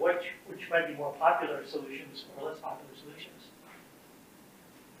idea of which might be more popular solutions or less popular solutions.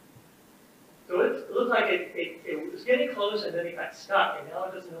 So it looks like it was getting close and then it got stuck and now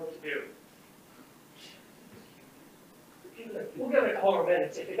it doesn't know what to do. We'll give it a couple more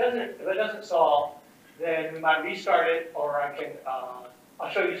minutes. If it doesn't solve, then we might restart it, or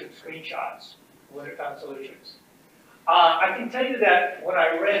I'll show you some screenshots when it found solutions. I can tell you that when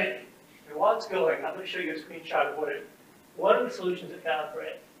I read it, and while it's going, I'm going to show you a screenshot of one of the solutions it found for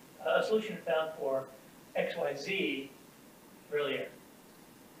it, a solution it found for XYZ earlier.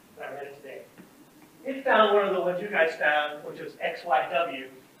 I read it today. It found one of the ones you guys found, which was XYW,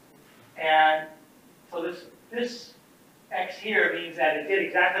 And so this X here means that it did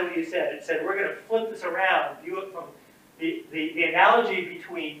exactly what you said. It said, we're going to flip this around, view it from the analogy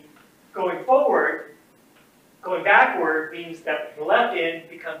between going forward, going backward means that the left end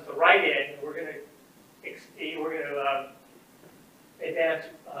becomes the right end. We're going to advance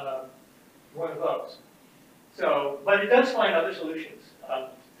one of those. So, but it does find other solutions to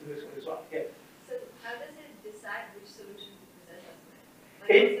this one as well. Yeah. So how does it decide which solution to present us with?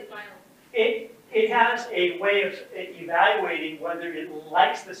 Like, what's the final? It has a way of evaluating whether it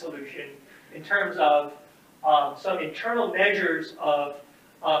likes the solution in terms of some internal measures of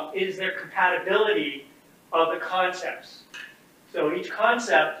is there compatibility of the concepts. So each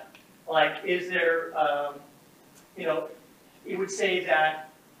concept, like, is there, you know, it would say that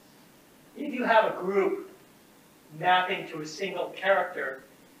if you have a group mapping to a single character,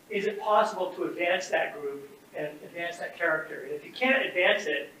 is it possible to advance that group and advance that character? And if you can't advance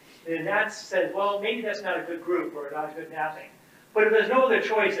it, then that says, well, maybe that's not a good group or not a good mapping. But if there's no other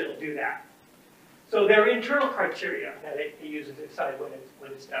choice, it'll do that. So there are internal criteria that it uses to decide when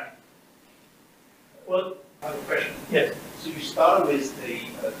it's done. Well, I have a question. Yes. So you start with the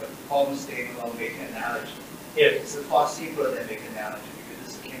problem statement of make an analogy. Yes. It's far simpler than make an analogy because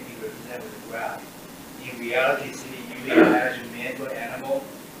this can be represented with a graph. In reality, it's you imagine man to animal,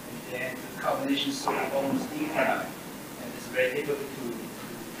 and then the combination is almost infinite. And it's very difficult to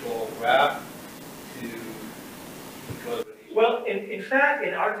draw a graph to draw the relation. Well, in fact,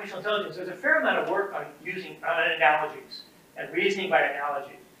 in artificial intelligence, there's a fair amount of work on using analogies and reasoning by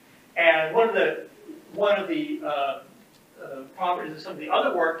analogy. And one of the properties of some of the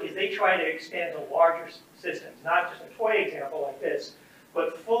other work is they try to expand to larger systems, not just a toy example like this,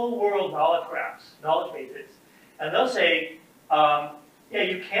 but full world knowledge graphs, knowledge bases. And they'll say, yeah,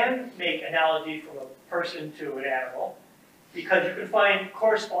 you can make analogy from a person to an animal because you can find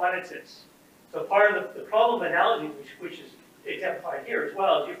correspondences. So part of the problem of analogy, which is exemplified here as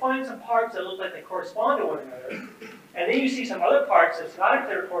well, is you find some parts that look like they correspond to one another, and then you see some other parts that's not a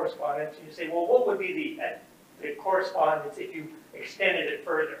clear correspondence, and you say, well, what would be the correspondence if you extended it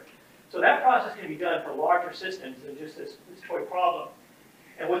further? So that process can be done for larger systems than just this toy problem.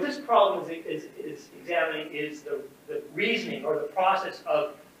 And what this problem is examining is the reasoning or the process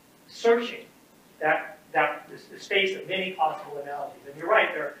of searching the space of many possible analogies. And you're right,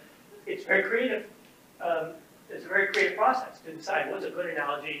 it's very creative. It's a very creative process to decide what's a good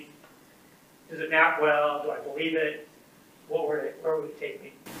analogy. Does it map well? Do I believe it? Where would it take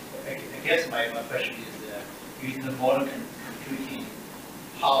me? I guess my question is using the modern computing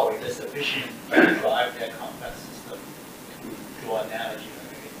power is sufficient to drive that complex system to draw analogy.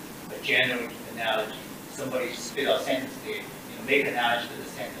 A general analogy. Somebody spit out a sentence there, make an analogy to the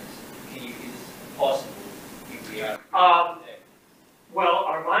sentence. Is it possible if we are? Well,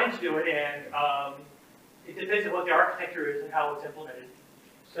 our minds do it, and it depends on what the architecture is and how it's implemented.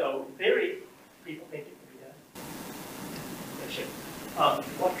 So, in theory, people think it can be done.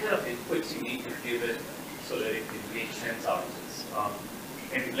 What kind of inputs you need to give it so that it can make sense out of this?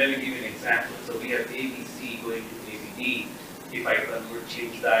 And let me give you an example. So we have ABC going to ABD. If I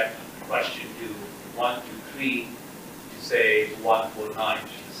change that question to 1, 2, 3 to say 1, 4, 9,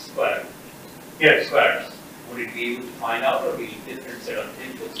 which is square. Yes. Squares. Would it be able to find out, or be a different set of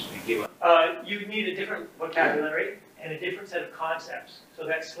inputs to be given? You need a different vocabulary and a different set of concepts. So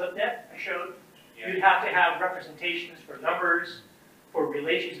that SlipNet I showed, you'd have to have representations for numbers, for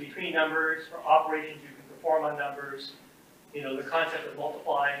relations between numbers, for operations you can perform on numbers, the concept of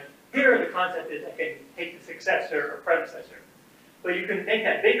multiplying. Here, the concept is I can take the successor or predecessor. But you can make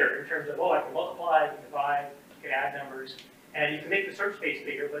that bigger in terms of, I can multiply, I can divide, I can add numbers, and you can make the search space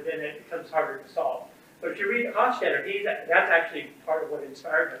bigger, but then it becomes harder to solve. But if you read Hofstadter, that's actually part of what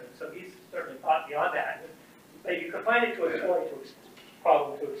inspired him, so he's certainly thought beyond that. But you confine it to a toy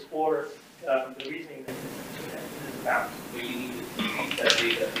problem to explore the reasoning that this is about. But you need to keep that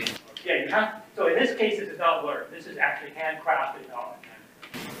data in. Yeah, you have. So in this case, this is not learned. This is actually handcrafted knowledge.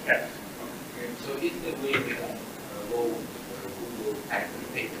 Yes. So is the way we can go Google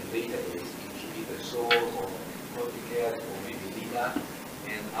activate the database into either Soar or Copycat or maybe Lida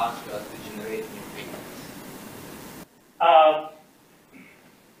and ask us to generate new things?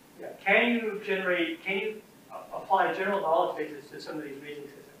 Can you apply general knowledge bases to some of these reasoning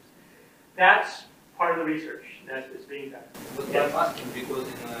systems? That's part of the research that is being done. But I'm asking because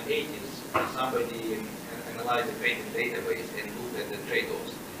in the 80s, somebody analyzed the patent database and looked at the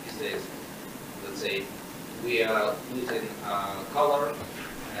trade-offs. He says, let's say, we are using color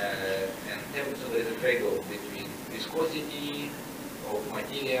and temperature. There's a trade-off between viscosity of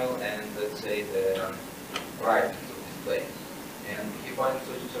material and, let's say, the brightness of display. And he define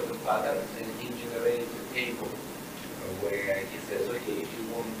certain patterns and it generates a table where it says, okay, if you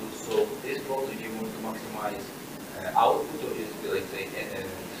want to solve this problem, you want to maximize output of this, let's say,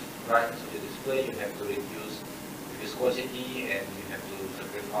 brightness of the display, you have to reduce viscosity and you have to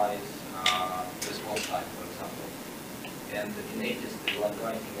sacrifice response time, for example. And in ages, the one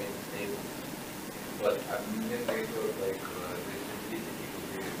writing made this table. But then they thought like the simplicity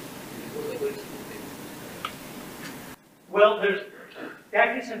would be difficult. Well,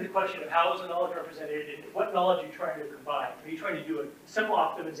 that gets into the question of how is the knowledge represented and what knowledge are you trying to combine? Are you trying to do a simple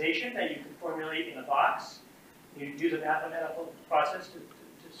optimization that you can formulate in a box? You use a mathematical process to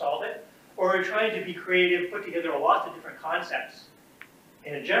solve it? Or are you trying to be creative, put together lots of different concepts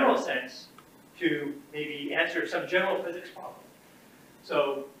in a general sense to maybe answer some general physics problem?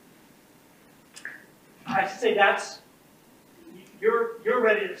 So I should say you're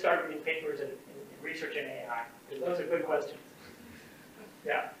ready to start reading papers and research in AI. Because those are good questions.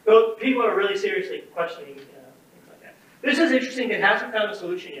 Yeah, so people are really seriously questioning things like that. This is interesting. It hasn't found a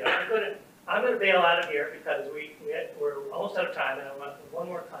solution yet. I'm going to bail out of here because we're almost out of time, and I want one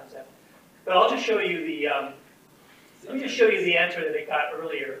more concept. But I'll just show you the. Let me just show you the answer that it got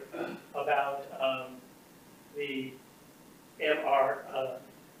earlier about the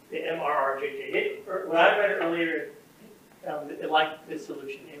MRRJJ. When I read it earlier, it liked this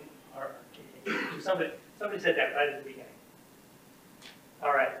solution, MRRJJ. Somebody said that right at the beginning.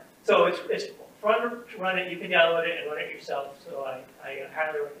 All right, so it's fun to run it. You can download it and run it yourself. So I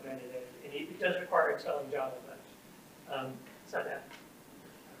highly recommend it. And it does require installing Java, but it's not that.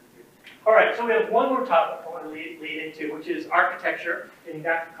 All right, so we have one more topic I want to lead into, which is architecture, getting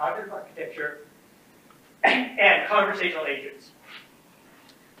back to cognitive architecture, and conversational agents.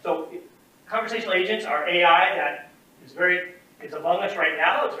 So conversational agents are AI that is among us right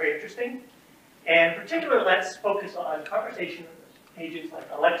now. It's very interesting. And in particular, let's focus on conversational agents like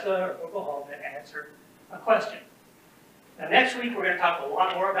Alexa or Google Home that answer a question. Now, next week, we're going to talk a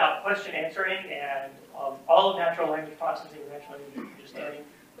lot more about question answering and all of natural language processing and natural language understanding.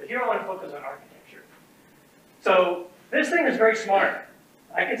 But here I want to focus on architecture. So this thing is very smart.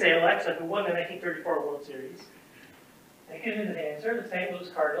 I can say, Alexa, who won the 1934 World Series? I give it an answer. The St. Louis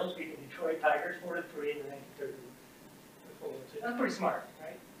Cardinals beat the Detroit Tigers 4-3 in the 1934 World Series. That's pretty smart,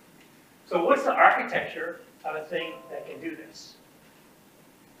 right? So what's the architecture of a thing that can do this?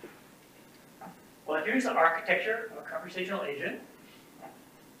 Well, here's the architecture of a conversational agent.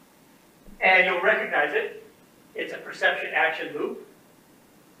 And you'll recognize it. It's a perception action loop.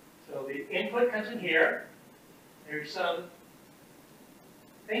 So the input comes in here. There's some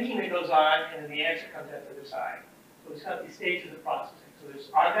thinking that goes on, and then the answer comes out the other side. So it's got these stages of processing. So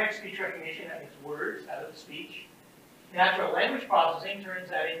there's automatic speech recognition that makes words out of speech. Natural language processing turns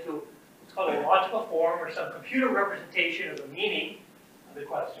that into what's called a logical form or some computer representation of the meaning of the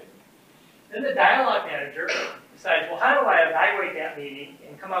question. Then the dialogue manager decides, well, how do I evaluate that meaning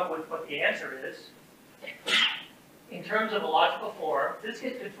and come up with what the answer is? In terms of a logical form, this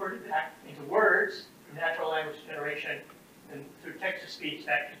gets converted back into words through natural language generation and through text-to-speech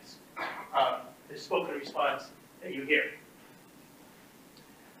that gets the spoken response that you hear.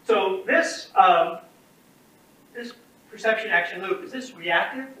 So this, this perception action loop, is this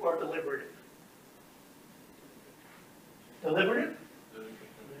reactive or deliberative? Deliberative?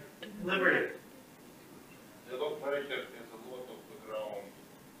 Deliberative. The operator has a lot of background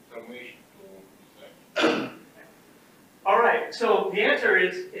information to decide. All right, so the answer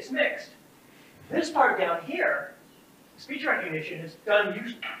is it's mixed. This part down here, speech recognition, is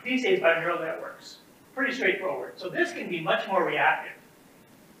done these days by neural networks. Pretty straightforward. So this can be much more reactive.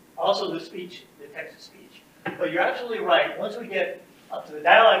 Also the text-to-speech. But you're absolutely right. Once we get up to the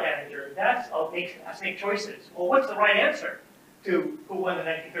dialogue manager, that's all makes us make choices. Well, what's the right answer to who won the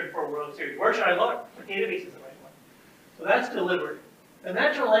 1934 World Series? Where should I look? What database is the right one? So that's deliberative. The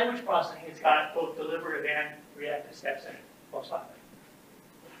natural language processing has got both deliberative and reactive steps in it, most often.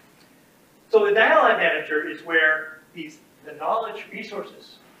 So the dialogue manager is where the knowledge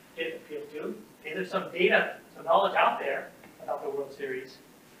resources get appealed to. Okay, there's some data, some knowledge out there about the World Series.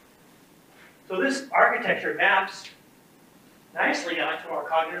 So this architecture maps nicely onto our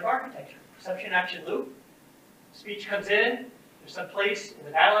cognitive architecture. Perception action loop. Speech comes in. There's some place in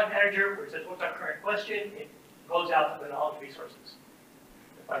the dialogue manager where it says, what's our current question? It goes out to the knowledge resources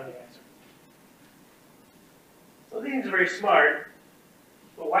to find the answer. So these things are very smart,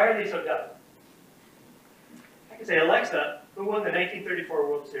 but why are they so dumb? I can say, Alexa, who won the 1934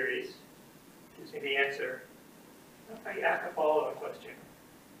 World Series? Gives me the answer. I ask a follow-up question.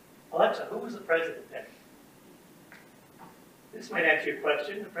 Alexa, who was the president then? This might answer your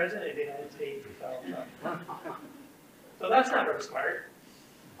question. The president of the United States is Donald Trump. So that's not very smart.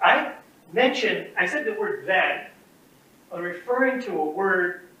 I said the word then, I'm referring to a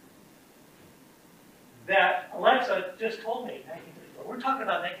word that Alexa just told me, 1934. We're talking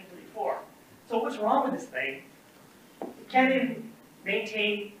about 1934. So what's wrong with this thing? It can't even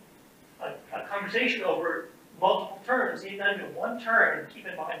maintain a conversation over multiple terms, even under one term, and keep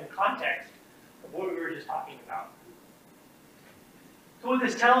in mind the context of what we were just talking about. So what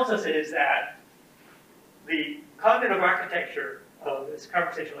this tells us is that the cognitive architecture of this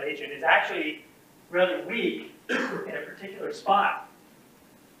conversational agent is actually rather weak in a particular spot.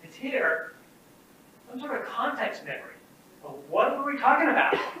 It's here, some sort of context memory of what were we talking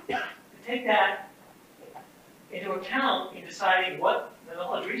about. To take that into account in deciding what the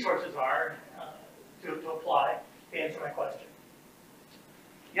knowledge resources are to apply to answer my question.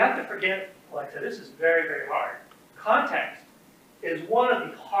 You have to forget, Alexa, this is very, very hard. Context is one of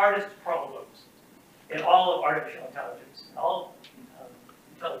the hardest problems in all of artificial intelligence, and all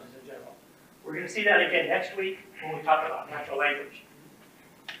intelligence in general. We're going to see that again next week when we talk about natural language.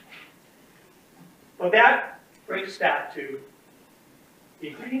 So that brings us back to the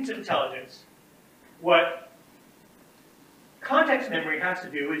ingredients of intelligence. What context memory has to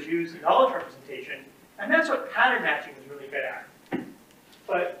do is use knowledge representation, and that's what pattern matching is really good at.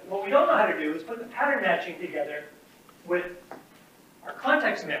 But what we don't know how to do is put the pattern matching together with our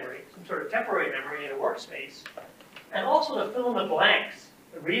context memory, some sort of temporary memory in a workspace, and also to fill in the blanks,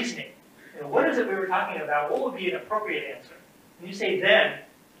 the reasoning. You know, what is it we were talking about? What would be an appropriate answer? And you say then,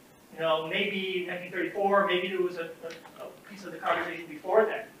 you know, maybe 1934, maybe there was a piece of the conversation before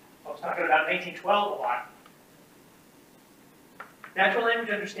then. I was talking about 1912 a lot. Natural language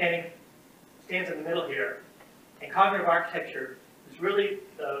understanding stands in the middle here, and cognitive architecture is really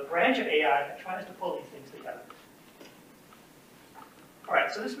the branch of AI that tries to pull these things together. All right,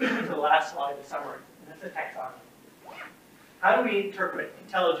 so this brings me to the last slide, the summary, and that's the taxonomy. How do we interpret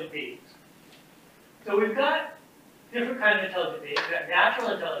intelligent beings? So we've got different kinds of intelligent beings. We've got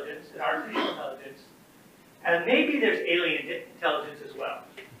natural intelligence and artificial intelligence, and maybe there's alien intelligence as well.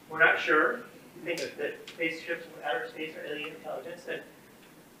 We're not sure. We think that spaceships in outer space are alien intelligence, that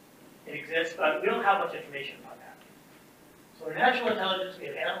it exists, but we don't have much information about that. So in natural intelligence, we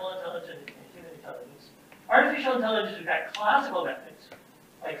have animal intelligence and human intelligence. Artificial intelligence, we've got classical methods,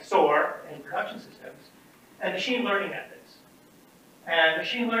 like Soar and production systems, and machine learning methods. And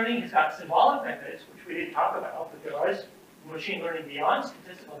machine learning has got symbolic methods, which we didn't talk about, but there is machine learning beyond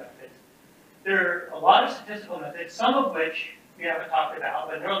statistical methods. There are a lot of statistical methods, some of which we haven't talked about,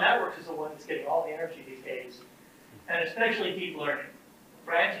 but neural networks is the one that's getting all the energy these days, and especially deep learning, a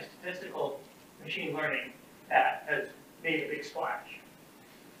branch of statistical machine learning that has made a big splash.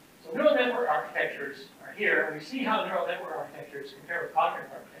 So neural network architectures are here, and we see how neural network architectures compare with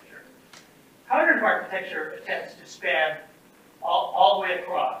cognitive architecture. Cognitive architecture attempts to span all the way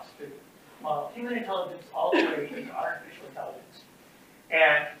across, to human intelligence all the way into artificial intelligence.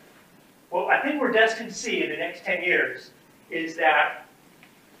 And what I think we're destined to see in the next 10 years is that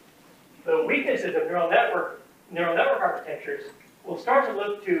the weaknesses of neural network architectures will start to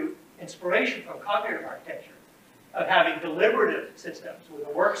look to inspiration from cognitive architecture, of having deliberative systems with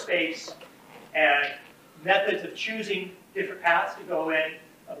a workspace and methods of choosing different paths to go in,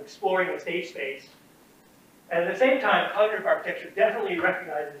 of exploring the stage space. And at the same time, cognitive architecture definitely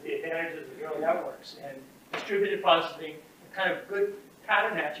recognizes the advantages of neural networks and distributed processing, and kind of good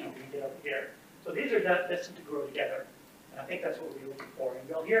pattern matching we can get over here. So these are destined to grow together. And I think that's what we're looking for. And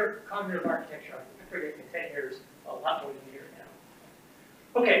you'll hear cognitive architecture, I predict in 10 years, a lot more than you hear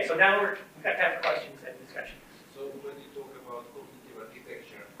now. Okay, so now we've got time for questions and discussion. So when you talk about cognitive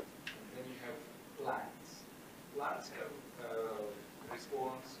architecture, then you have plans. Plans have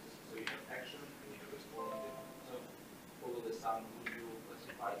response, so you have action and you have response. So follow the sun, would you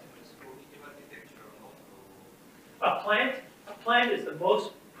classify them as cognitive architecture or not? A plant is the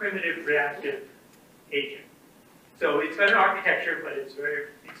most primitive reactive agent. So it's got an architecture, but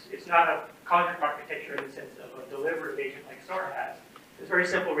it's not a cognitive architecture in the sense of a deliberative agent like Soar has. It's a very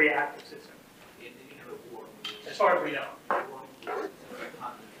simple reactive system. As far as we know.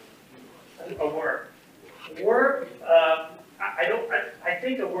 A worm. A worm, I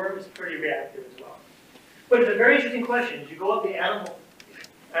think a worm is pretty reactive as well. But it's a very interesting question. As you go up the animal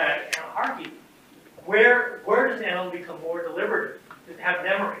hierarchy, where does the animal become more deliberative? Does it have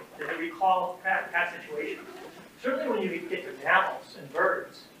memory? Does it recall past situations? Certainly when you get to mammals and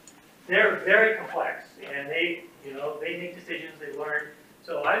birds, they're very complex, and they make decisions, they learn.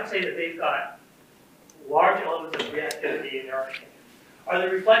 So I'd say that they've got large elements of reactivity in their architecture. Are they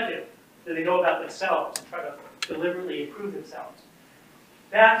reflective? Do they know about themselves and try to deliberately improve themselves?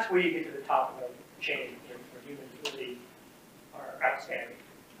 That's where you get to the top of the chain where humans really are outstanding.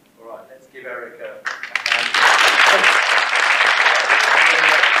 All right, let's give Eric a hand.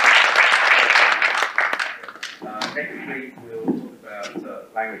 Next week we'll talk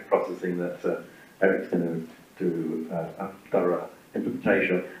about language processing that Eric's going to do a thorough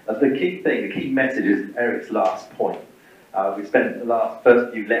implementation of. The key thing, the key message is Eric's last point. We spent the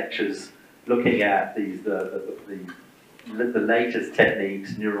first few lectures looking at these the latest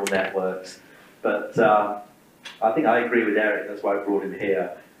techniques, neural networks, but I think I agree with Eric, that's why I brought him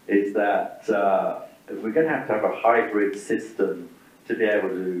here, is that we're going to have a hybrid system to be able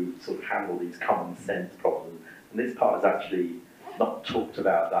to sort of handle these common sense problems. And this part is actually not talked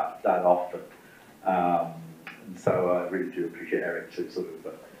about that often. And so I really do appreciate Eric to sort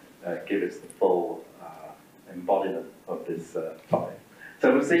of give us the full embodiment of this topic.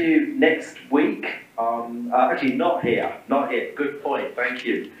 So we'll see you next week. Actually, not here. Good point. Thank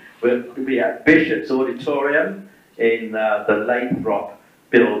you. We'll be at Bishop's Auditorium in the Lathrop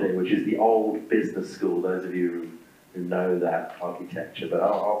building, which is the old business school. Those of you who know that architecture, but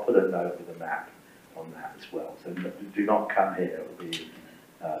I'll put a note with a map on that as well. So do not come here. It will be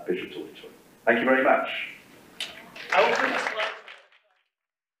Bishop's Auditorium. Thank you very much. I will put the slides